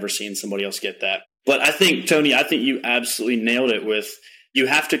haven't ever seen somebody else get that. But I think, Tony, you absolutely nailed it with, you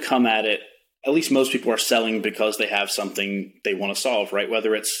have to come at it. At least most people are selling because they have something they want to solve, right?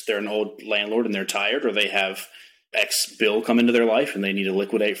 Whether it's they're an old landlord and they're tired, or they have X bill come into their life and they need to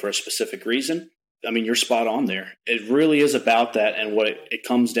liquidate for a specific reason. I mean, you're spot on there. It really is about that. And what it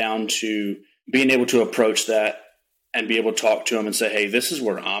comes down to being able to approach that and be able to talk to them and say, hey, this is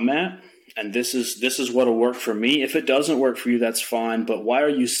where I'm at. And this is what'll work for me. If it doesn't work for you, that's fine. But why are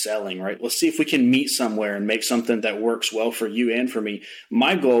you selling, right? Let's see if we can meet somewhere and make something that works well for you and for me.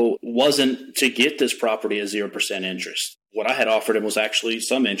 My goal wasn't to get this property at 0% interest. What I had offered him was actually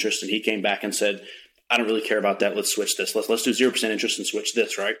some interest. And he came back and said, I don't really care about that. Let's switch this. Let's do 0% interest and switch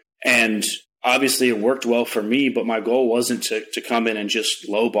this, right? And obviously it worked well for me, but my goal wasn't to come in and just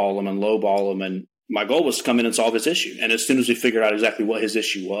lowball him. And my goal was to come in and solve his issue. And as soon as we figured out exactly what his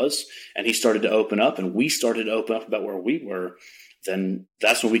issue was, and he started to open up and we started to open up about where we were, then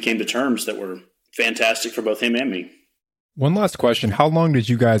that's when we came to terms that were fantastic for both him and me. One last question. How long did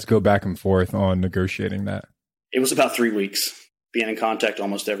you guys go back and forth on negotiating that? It was about 3 weeks, being in contact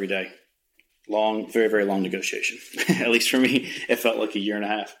almost every day. Long, very, very long negotiation. At least for me, it felt like a year and a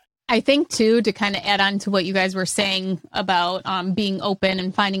half. I think too, to kind of add on to what you guys were saying about being open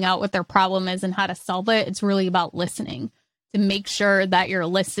and finding out what their problem is and how to solve it, it's really about listening, to make sure that you're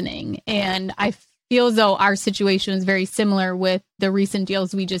listening. And I feel as though our situation is very similar with the recent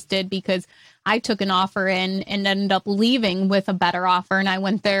deals we just did, because I took an offer in and ended up leaving with a better offer. And I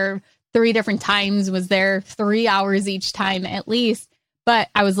went there 3 different times, was there 3 hours each time at least. But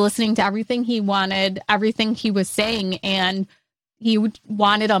I was listening to everything he wanted, everything he was saying, and he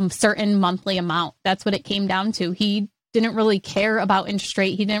wanted a certain monthly amount. That's what it came down to. He didn't really care about interest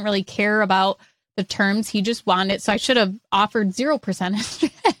rate. He didn't really care about the terms. He just wanted, so I should have offered 0%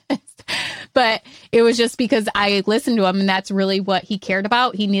 interest. But it was just because I listened to him, and that's really what he cared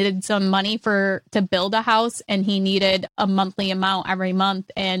about. He needed some money to build a house, and he needed a monthly amount every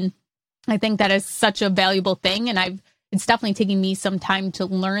month. And I think that is such a valuable thing. And it's definitely taking me some time to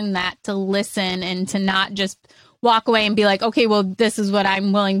learn that, to listen and to not just walk away and be like, okay, well, this is what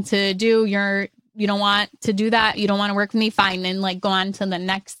I'm willing to do. You don't want to do that. You don't want to work with me. Fine. And like go on to the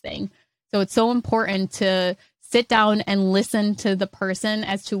next thing. So it's so important to sit down and listen to the person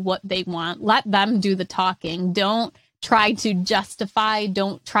as to what they want. Let them do the talking. Don't try to justify.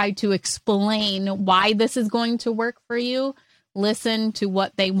 Don't try to explain why this is going to work for you. Listen to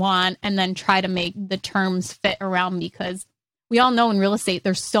what they want and then try to make the terms fit around, because we all know in real estate,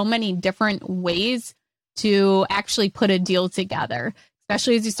 there's so many different ways to actually put a deal together,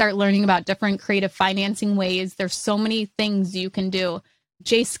 especially as you start learning about different creative financing ways. There's so many things you can do.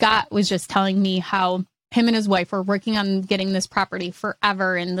 Jay Scott was just telling me how him and his wife were working on getting this property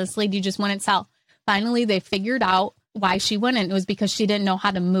forever, and this lady just wouldn't sell. Finally, they figured out why she wouldn't. It was because she didn't know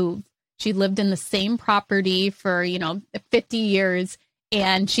how to move. She lived in the same property for, 50 years,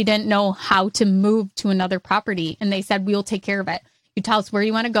 and she didn't know how to move to another property. And they said, we'll take care of it. You tell us where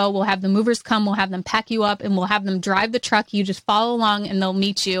you want to go. We'll have the movers come. We'll have them pack you up, and we'll have them drive the truck. You just follow along, and they'll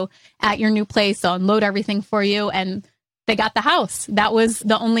meet you at your new place. They'll unload everything for you. And they got the house. That was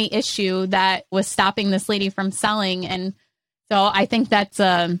the only issue that was stopping this lady from selling. And so I think that's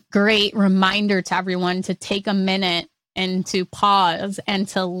a great reminder to everyone to take a minute and to pause and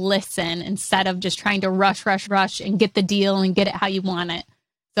to listen instead of just trying to rush and get the deal and get it how you want it.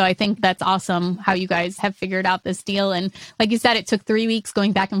 So I think that's awesome how you guys have figured out this deal. And like you said, it took 3 weeks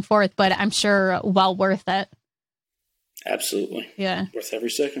going back and forth, but I'm sure well worth it. Absolutely. Yeah. Worth every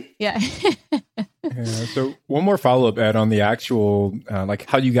second. Yeah. Yeah, so one more follow-up, Ed, on the actual, like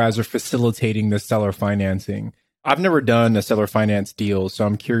how you guys are facilitating the seller financing. I've never done a seller finance deal, so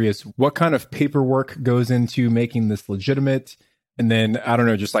I'm curious what kind of paperwork goes into making this legitimate? And then, I don't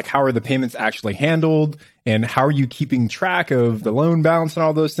know, just like how are the payments actually handled? And how are you keeping track of the loan balance and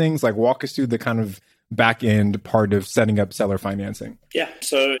all those things? Like walk us through the kind of back end part of setting up seller financing. Yeah,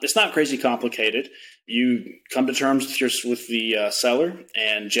 so it's not crazy complicated. You come to terms with the seller,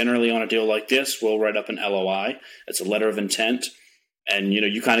 and generally on a deal like this, we'll write up an LOI. It's a letter of intent. And,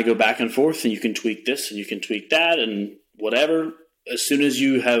 you kind of go back and forth, and you can tweak this and you can tweak that and whatever. As soon as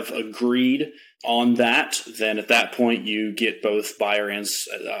you have agreed on that, then at that point you get both buyer and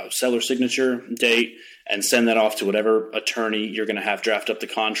seller signature date and send that off to whatever attorney you're going to have draft up the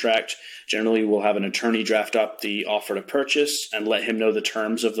contract. Generally, we'll have an attorney draft up the offer to purchase and let him know the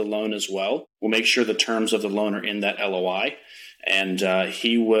terms of the loan as well. We'll make sure the terms of the loan are in that LOI. And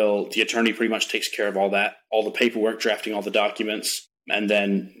the attorney pretty much takes care of all that, all the paperwork, drafting all the documents. And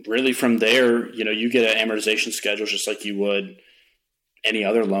then really from there, you get an amortization schedule just like you would any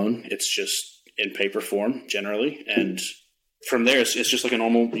other loan. It's just in paper form generally. And from there, it's just like a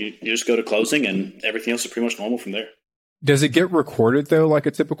normal, you just go to closing and everything else is pretty much normal from there. Does it get recorded though, like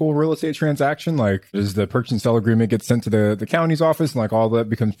a typical real estate transaction? Like does the purchase and sale agreement get sent to the county's office and like all that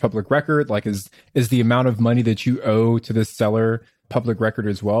becomes public record? Like is the amount of money that you owe to this seller public record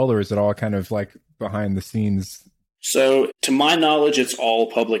as well? Or is it all kind of like behind the scenes? So to my knowledge, it's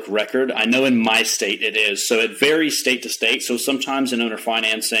all public record. I know in my state it is. So it varies state to state. So sometimes in owner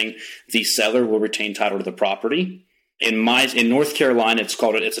financing, the seller will retain title to the property. In North Carolina,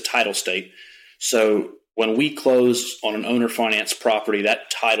 it's a title state. So when we close on an owner finance property, that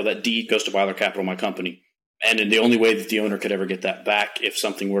title, that deed goes to Byler Capital, my company. And then the only way that the owner could ever get that back if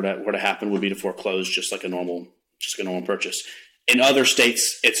something were to happen would be to foreclose just like a normal purchase. In other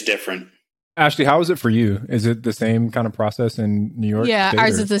states, it's different. Ashley, how is it for you? Is it the same kind of process in New York? Yeah,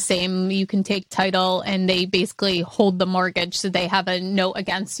 ours is the same. You can take title and they basically hold the mortgage. So they have a note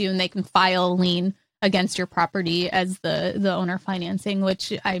against you and they can file a lien against your property as the owner financing,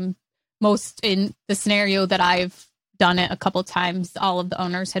 which I'm most in the scenario that I've done it a couple times. All of the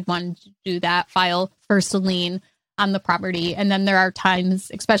owners had wanted to do that, file first lien on the property. And then there are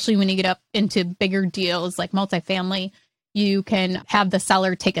times, especially when you get up into bigger deals like multifamily, you can have the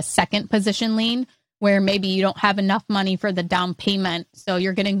seller take a second position lien where maybe you don't have enough money for the down payment. So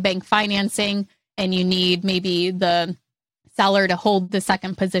you're getting bank financing and you need maybe the seller to hold the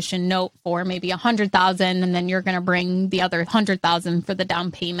second position note for maybe $100,000, and then you're going to bring the other $100,000 for the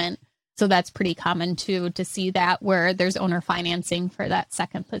down payment. So that's pretty common too, to see that where there's owner financing for that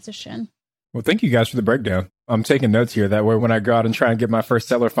second position. Well, thank you guys for the breakdown. I'm taking notes here. That way, when I go out and try and get my first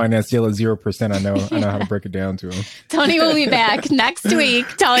seller finance deal at 0%, I know how to break it down to them. Tony will be back next week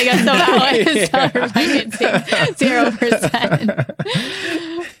telling us about his seller financing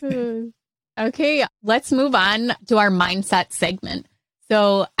 0%. Okay, let's move on to our mindset segment.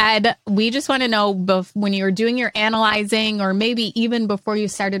 So, Ed, we just want to know when you were doing your analyzing, or maybe even before you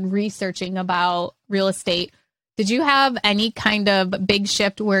started researching about real estate, did you have any kind of big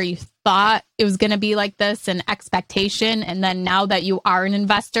shift where you thought it was going to be like this, an expectation, and then now that you are an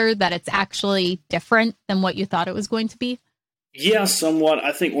investor, that it's actually different than what you thought it was going to be? Yeah, somewhat.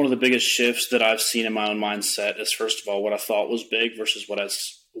 I think one of the biggest shifts that I've seen in my own mindset is, first of all, what I thought was big versus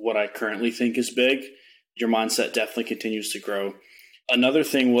what I currently think is big. Your mindset definitely continues to grow. Another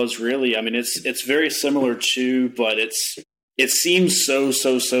thing was really, I mean, it's very similar to, but it seems so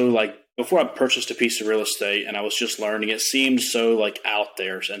like, before I purchased a piece of real estate and I was just learning, it seemed so like out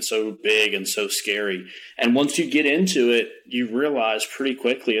there and so big and so scary. And once you get into it, you realize pretty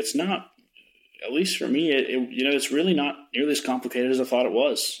quickly it's not, at least for me, it's really not nearly as complicated as I thought it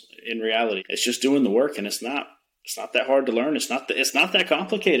was in reality. It's just doing the work, and it's not that hard to learn. It's not that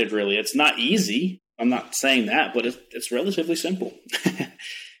complicated, really. It's not easy. I'm not saying that, but it's relatively simple.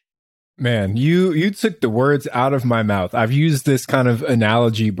 Man, you took the words out of my mouth. I've used this kind of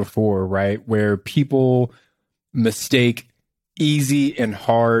analogy before, right? Where people mistake easy and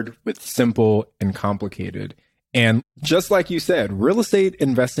hard with simple and complicated. And just like you said, real estate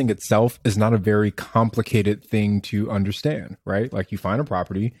investing itself is not a very complicated thing to understand, right? Like, you find a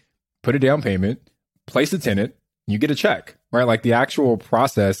property, put a down payment, place a tenant, you get a check, right? Like, the actual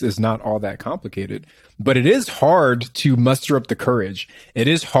process is not all that complicated, but it is hard to muster up the courage. It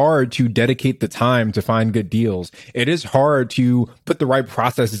is hard to dedicate the time to find good deals. It is hard to put the right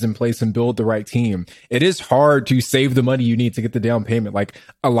processes in place and build the right team. It is hard to save the money you need to get the down payment. Like,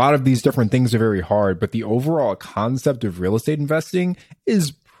 a lot of these different things are very hard, but the overall concept of real estate investing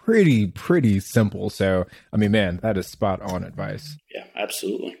is pretty simple. So, I mean, man, that is spot on advice. Yeah,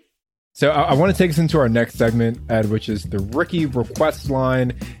 absolutely. So I want to take us into our next segment, Ed, which is the rookie request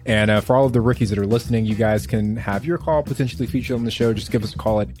line. And for all of the rookies that are listening, you guys can have your call potentially featured on the show. Just give us a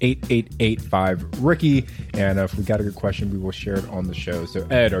call at 8885-ROOKIE. And if we got a good question, we will share it on the show. So,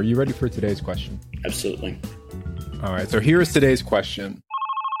 Ed, are you ready for today's question? Absolutely. All right. So here's today's question.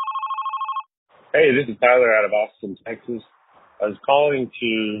 Hey, this is Tyler out of Austin, Texas. I was calling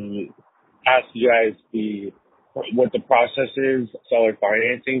to ask you guys what the process is, seller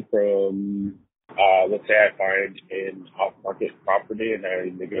financing from, let's say I find an off-market property and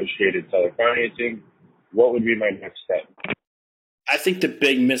I negotiated seller financing. What would be my next step? I think the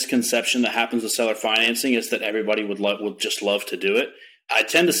big misconception that happens with seller financing is that everybody would just love to do it. I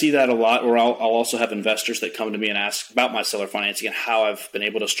tend to see that a lot, or I'll also have investors that come to me and ask about my seller financing and how I've been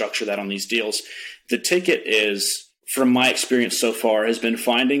able to structure that on these deals. The ticket is, from my experience so far, has been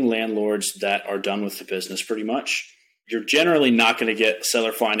finding landlords that are done with the business pretty much. You're generally not going to get a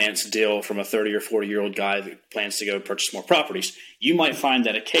seller finance deal from a 30 or 40-year-old guy that plans to go purchase more properties. You might find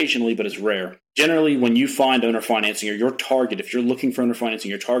that occasionally, but it's rare. Generally, when you find owner financing, or your target, if you're looking for owner financing,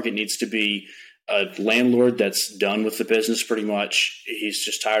 your target needs to be a landlord that's done with the business pretty much. He's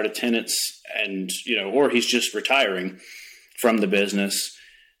just tired of tenants or he's just retiring from the business.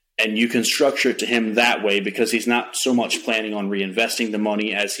 And you can structure it to him that way because he's not so much planning on reinvesting the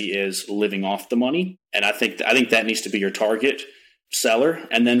money as he is living off the money. And I think that needs to be your target seller.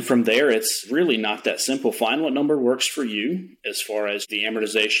 And then from there, it's really not that simple. Find what number works for you as far as the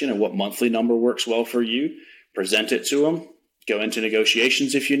amortization and what monthly number works well for you. Present it to him. Go into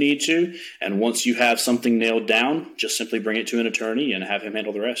negotiations if you need to. And once you have something nailed down, just simply bring it to an attorney and have him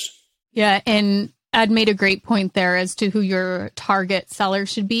handle the rest. Yeah. And Ed made a great point there as to who your target seller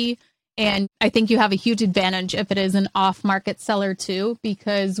should be. And I think you have a huge advantage if it is an off-market seller too,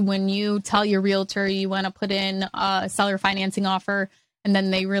 because when you tell your realtor you want to put in a seller financing offer and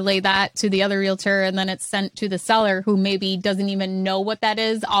then they relay that to the other realtor and then it's sent to the seller who maybe doesn't even know what that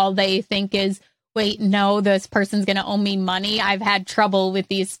is, all they think is, wait, no, this person's going to owe me money. I've had trouble with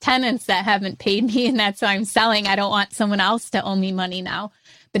these tenants that haven't paid me and that's why I'm selling. I don't want someone else to owe me money now.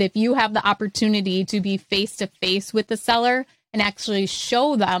 But if you have the opportunity to be face-to-face with the seller and actually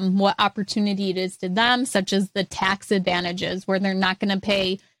show them what opportunity it is to them, such as the tax advantages, where they're not going to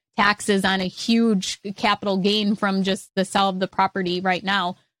pay taxes on a huge capital gain from just the sale of the property right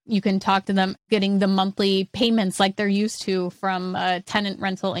now. You can talk to them getting the monthly payments like they're used to from tenant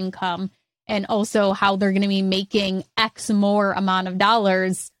rental income, and also how they're going to be making X more amount of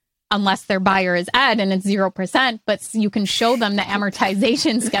dollars unless their buyer is Ed and it's 0%. But you can show them the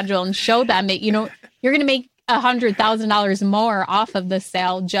amortization schedule and show them that, you're going to make $100,000 more off of the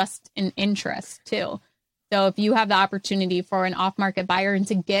sale just in interest too. So if you have the opportunity for an off-market buyer and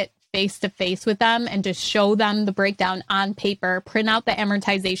to get face-to-face with them and just show them the breakdown on paper, print out the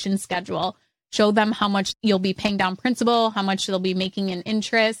amortization schedule, show them how much you'll be paying down principal, how much they'll be making in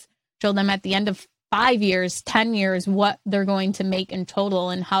interest, show them at the end of 5 years, 10 years, what they're going to make in total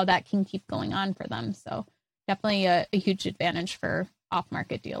and how that can keep going on for them. So definitely a huge advantage for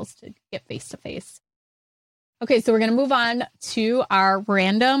off-market deals to get face-to-face. Okay, so we're going to move on to our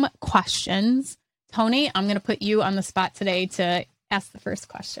random questions. Tony, I'm going to put you on the spot today to ask the first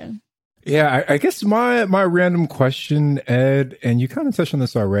question. Yeah, I guess my random question, Ed, and you kind of touched on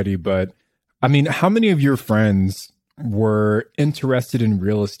this already, but I mean, how many of your friends were interested in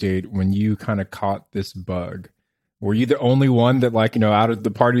real estate when you kind of caught this bug? Were you the only one that, like, out of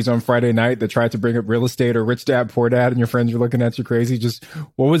the parties on Friday night that tried to bring up real estate or Rich Dad, Poor Dad, and your friends were looking at you crazy? Just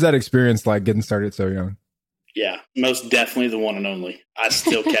what was that experience like getting started so young? Yeah, most definitely the one and only. I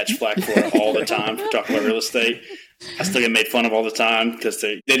still catch flack for it all the time for talking about real estate. I still get made fun of all the time because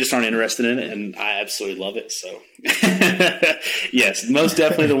they just aren't interested in it, and I absolutely love it. So, yes, most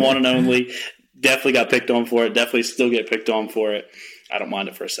definitely the one and only. Definitely got picked on for it. Definitely still get picked on for it. I don't mind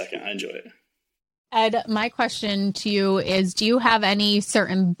it for a second. I enjoy it. Ed, my question to you is, do you have any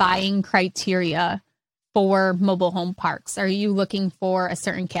certain buying criteria for mobile home parks? Are you looking for a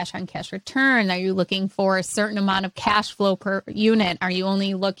certain cash on cash return? Are you looking for a certain amount of cash flow per unit? Are you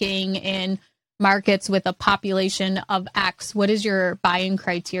only looking in markets with a population of X? What is your buying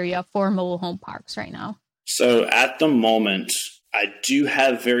criteria for mobile home parks right now? So at the moment, I do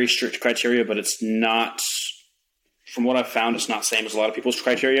have very strict criteria, but it's not, from what I've found, it's not the same as a lot of people's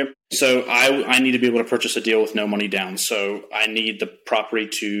criteria. So I need to be able to purchase a deal with no money down. So I need the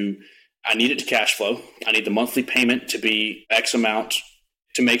property I need it to cash flow. I need the monthly payment to be X amount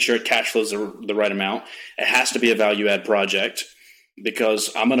to make sure it cash flows the right amount. It has to be a value add project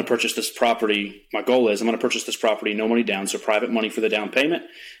because I'm going to purchase this property. My goal is I'm going to purchase this property, no money down, so private money for the down payment.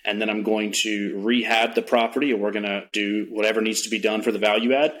 And then I'm going to rehab the property, or we're going to do whatever needs to be done for the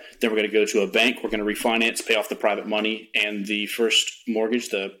value add. Then we're going to go to a bank. We're going to refinance, pay off the private money and the first mortgage,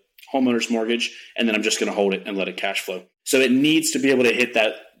 the homeowner's mortgage. And then I'm just going to hold it and let it cash flow. So it needs to be able to hit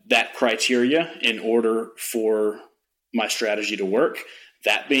that criteria in order for my strategy to work.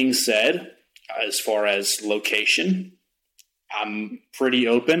 That being said, as far as location, I'm pretty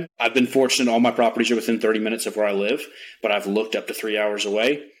open. I've been fortunate all my properties are within 30 minutes of where I live, but I've looked up to 3 hours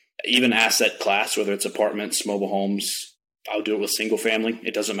away. Even asset class, whether it's apartments, mobile homes, I'll do it with single family.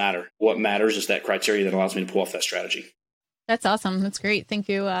 It doesn't matter. What matters is that criteria that allows me to pull off that strategy. That's awesome. That's great. Thank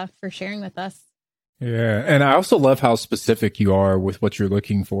you for sharing with us. Yeah. And I also love how specific you are with what you're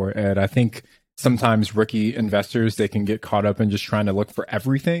looking for, Ed. I think sometimes rookie investors, they can get caught up in just trying to look for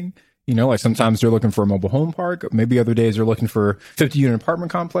everything. Like sometimes they're looking for a mobile home park. Maybe other days they're looking for 50-unit apartment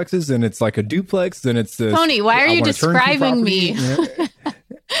complexes, and it's like a duplex. Then it's this, Tony, why are you describing me?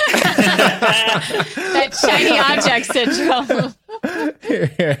 That shiny object syndrome.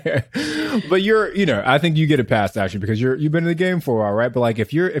 But I think you get it past actually because you've been in the game for a while, right? But like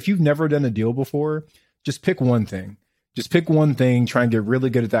if you've never done a deal before, just pick one thing. Just pick one thing, try and get really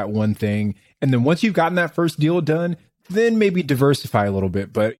good at that one thing. And then once you've gotten that first deal done, then maybe diversify a little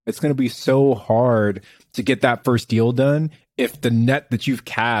bit. But it's going to be so hard to get that first deal done if the net that you've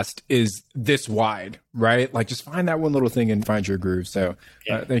cast is this wide, right? Like just find that one little thing and find your groove. So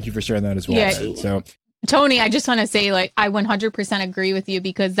thank you for sharing that as well. Yeah. So Tony, I just want to say, like, I 100% agree with you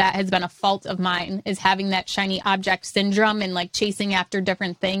because that has been a fault of mine, is having that shiny object syndrome and like chasing after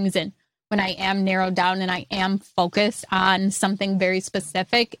different things. And when I am narrowed down and I am focused on something very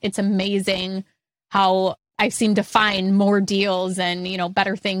specific, it's amazing how I seem to find more deals and, you know,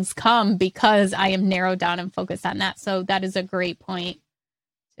 better things come because I am narrowed down and focused on that. So that is a great point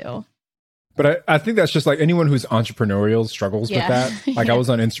too. But I think that's just like anyone who's entrepreneurial struggles with that. Like I was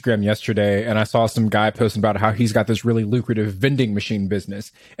on Instagram yesterday and I saw some guy posting about how he's got this really lucrative vending machine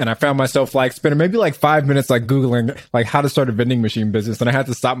business. And I found myself like spending maybe like 5 minutes like Googling like how to start a vending machine business. And I had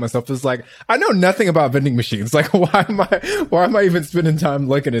to stop myself. It's like, I know nothing about vending machines. Like why am I even spending time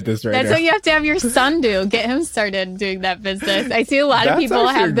looking at this right now? That's what you have to have your son do. Get him started doing that business. I see a lot of people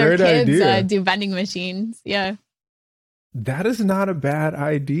have their kids do vending machines. Yeah. That is not a bad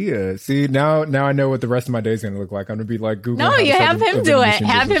idea. See, now I know what the rest of my day is going to look like. I'm going to be like Googling. No, you have him do it.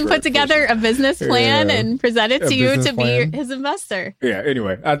 Have him put together a business plan and present it to you to be his investor. Yeah.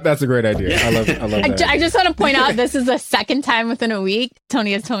 Anyway, that's a great idea. I love that. I just want to point out this is the second time within a week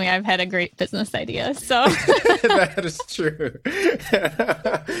Tony has told me I've had a great business idea. So that is true.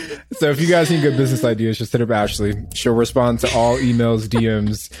 So if you guys need good business ideas, just hit up Ashley. She'll respond to all emails,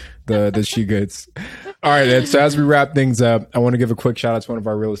 DMs that she gets. All right, Ed. So as we wrap things up, I want to give a quick shout out to one of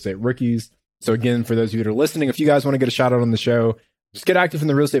our real estate rookies. So again, for those of you that are listening, if you guys want to get a shout out on the show, just get active in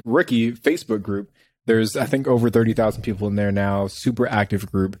the Real Estate Rookie Facebook group. There's, I think, over 30,000 people in there now. Super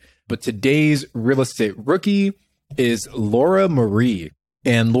active group. But today's Real Estate Rookie is Laura Marie.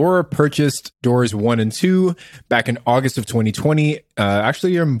 And Laura purchased doors 1 and 2 back in August of 2020.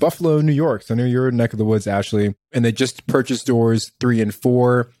 Actually, you're in Buffalo, New York. So I know you're in neck of the woods, Ashley. And they just purchased doors 3 and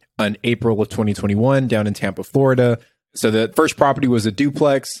 4 in April of 2021 down in Tampa, Florida. So the first property was a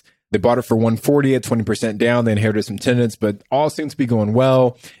duplex. They bought it for $140 at 20% down. They inherited some tenants, but all seems to be going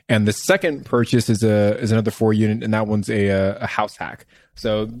well. And the second purchase is another 4-unit, and that one's a house hack.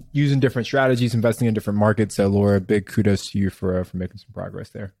 So using different strategies, investing in different markets. So Laura, big kudos to you for making some progress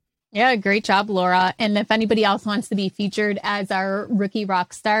there. Yeah, great job, Laura. And if anybody else wants to be featured as our rookie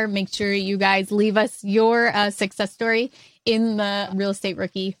rock star, make sure you guys leave us your success story in the Real Estate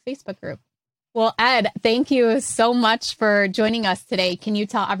Rookie Facebook group. Well, Ed, thank you so much for joining us today. Can you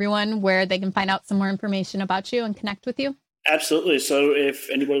tell everyone where they can find out some more information about you and connect with you? Absolutely. So if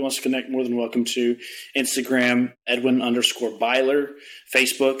anybody wants to connect, more than welcome to. Instagram, Edwin_Byler,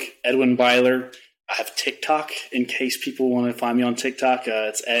 Facebook, Edwin Byler. I have TikTok in case people want to find me on TikTok.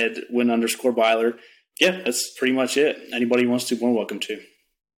 It's Edwin_Byler. Yeah, that's pretty much it. Anybody who wants to, more welcome to.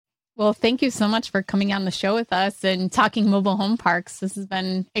 Well, thank you so much for coming on the show with us and talking mobile home parks. This has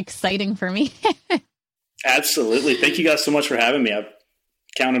been exciting for me. Absolutely. Thank you guys so much for having me. I've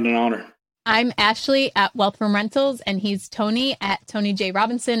counted an honor. I'm Ashley at Wealth from Rentals, and he's Tony at Tony J.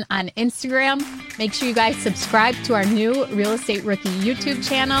 Robinson on Instagram. Make sure you guys subscribe to our new Real Estate Rookie YouTube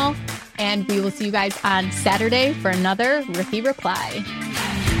channel, and we will see you guys on Saturday for another Rookie Reply.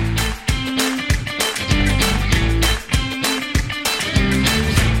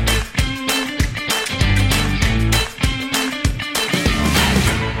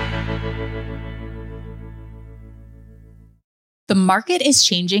 The market is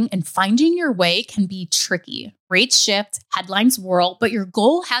changing and finding your way can be tricky. Rates shift, headlines whirl, but your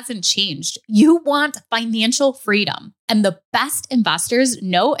goal hasn't changed. You want financial freedom. And the best investors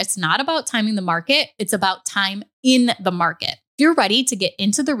know it's not about timing the market, it's about time in the market. If you're ready to get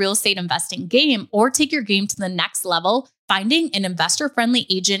into the real estate investing game or take your game to the next level, finding an investor-friendly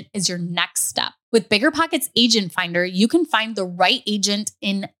agent is your next step. With BiggerPockets Agent Finder, you can find the right agent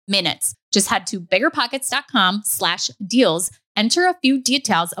in minutes. Just head to biggerpockets.com/deals, enter a few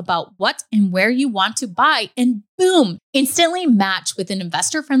details about what and where you want to buy, and boom, instantly match with an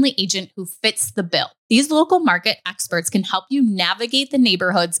investor-friendly agent who fits the bill. These local market experts can help you navigate the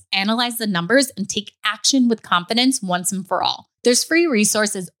neighborhoods, analyze the numbers, and take action with confidence once and for all. There's free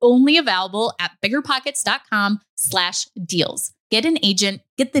resources only available at biggerpockets.com/deals. Get an agent,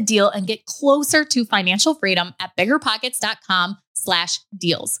 get the deal, and get closer to financial freedom at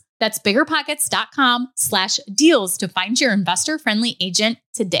biggerpockets.com/deals. That's biggerpockets.com/deals to find your investor-friendly agent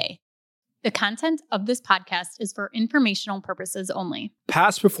today. The content of this podcast is for informational purposes only.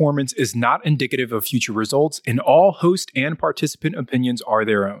 Past performance is not indicative of future results, and all host and participant opinions are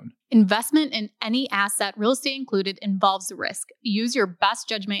their own. Investment in any asset, real estate included, involves risk. Use your best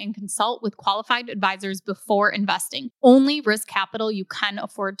judgment and consult with qualified advisors before investing. Only risk capital you can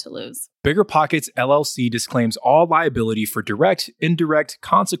afford to lose. BiggerPockets LLC disclaims all liability for direct, indirect,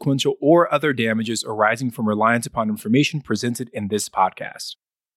 consequential, or other damages arising from reliance upon information presented in this podcast.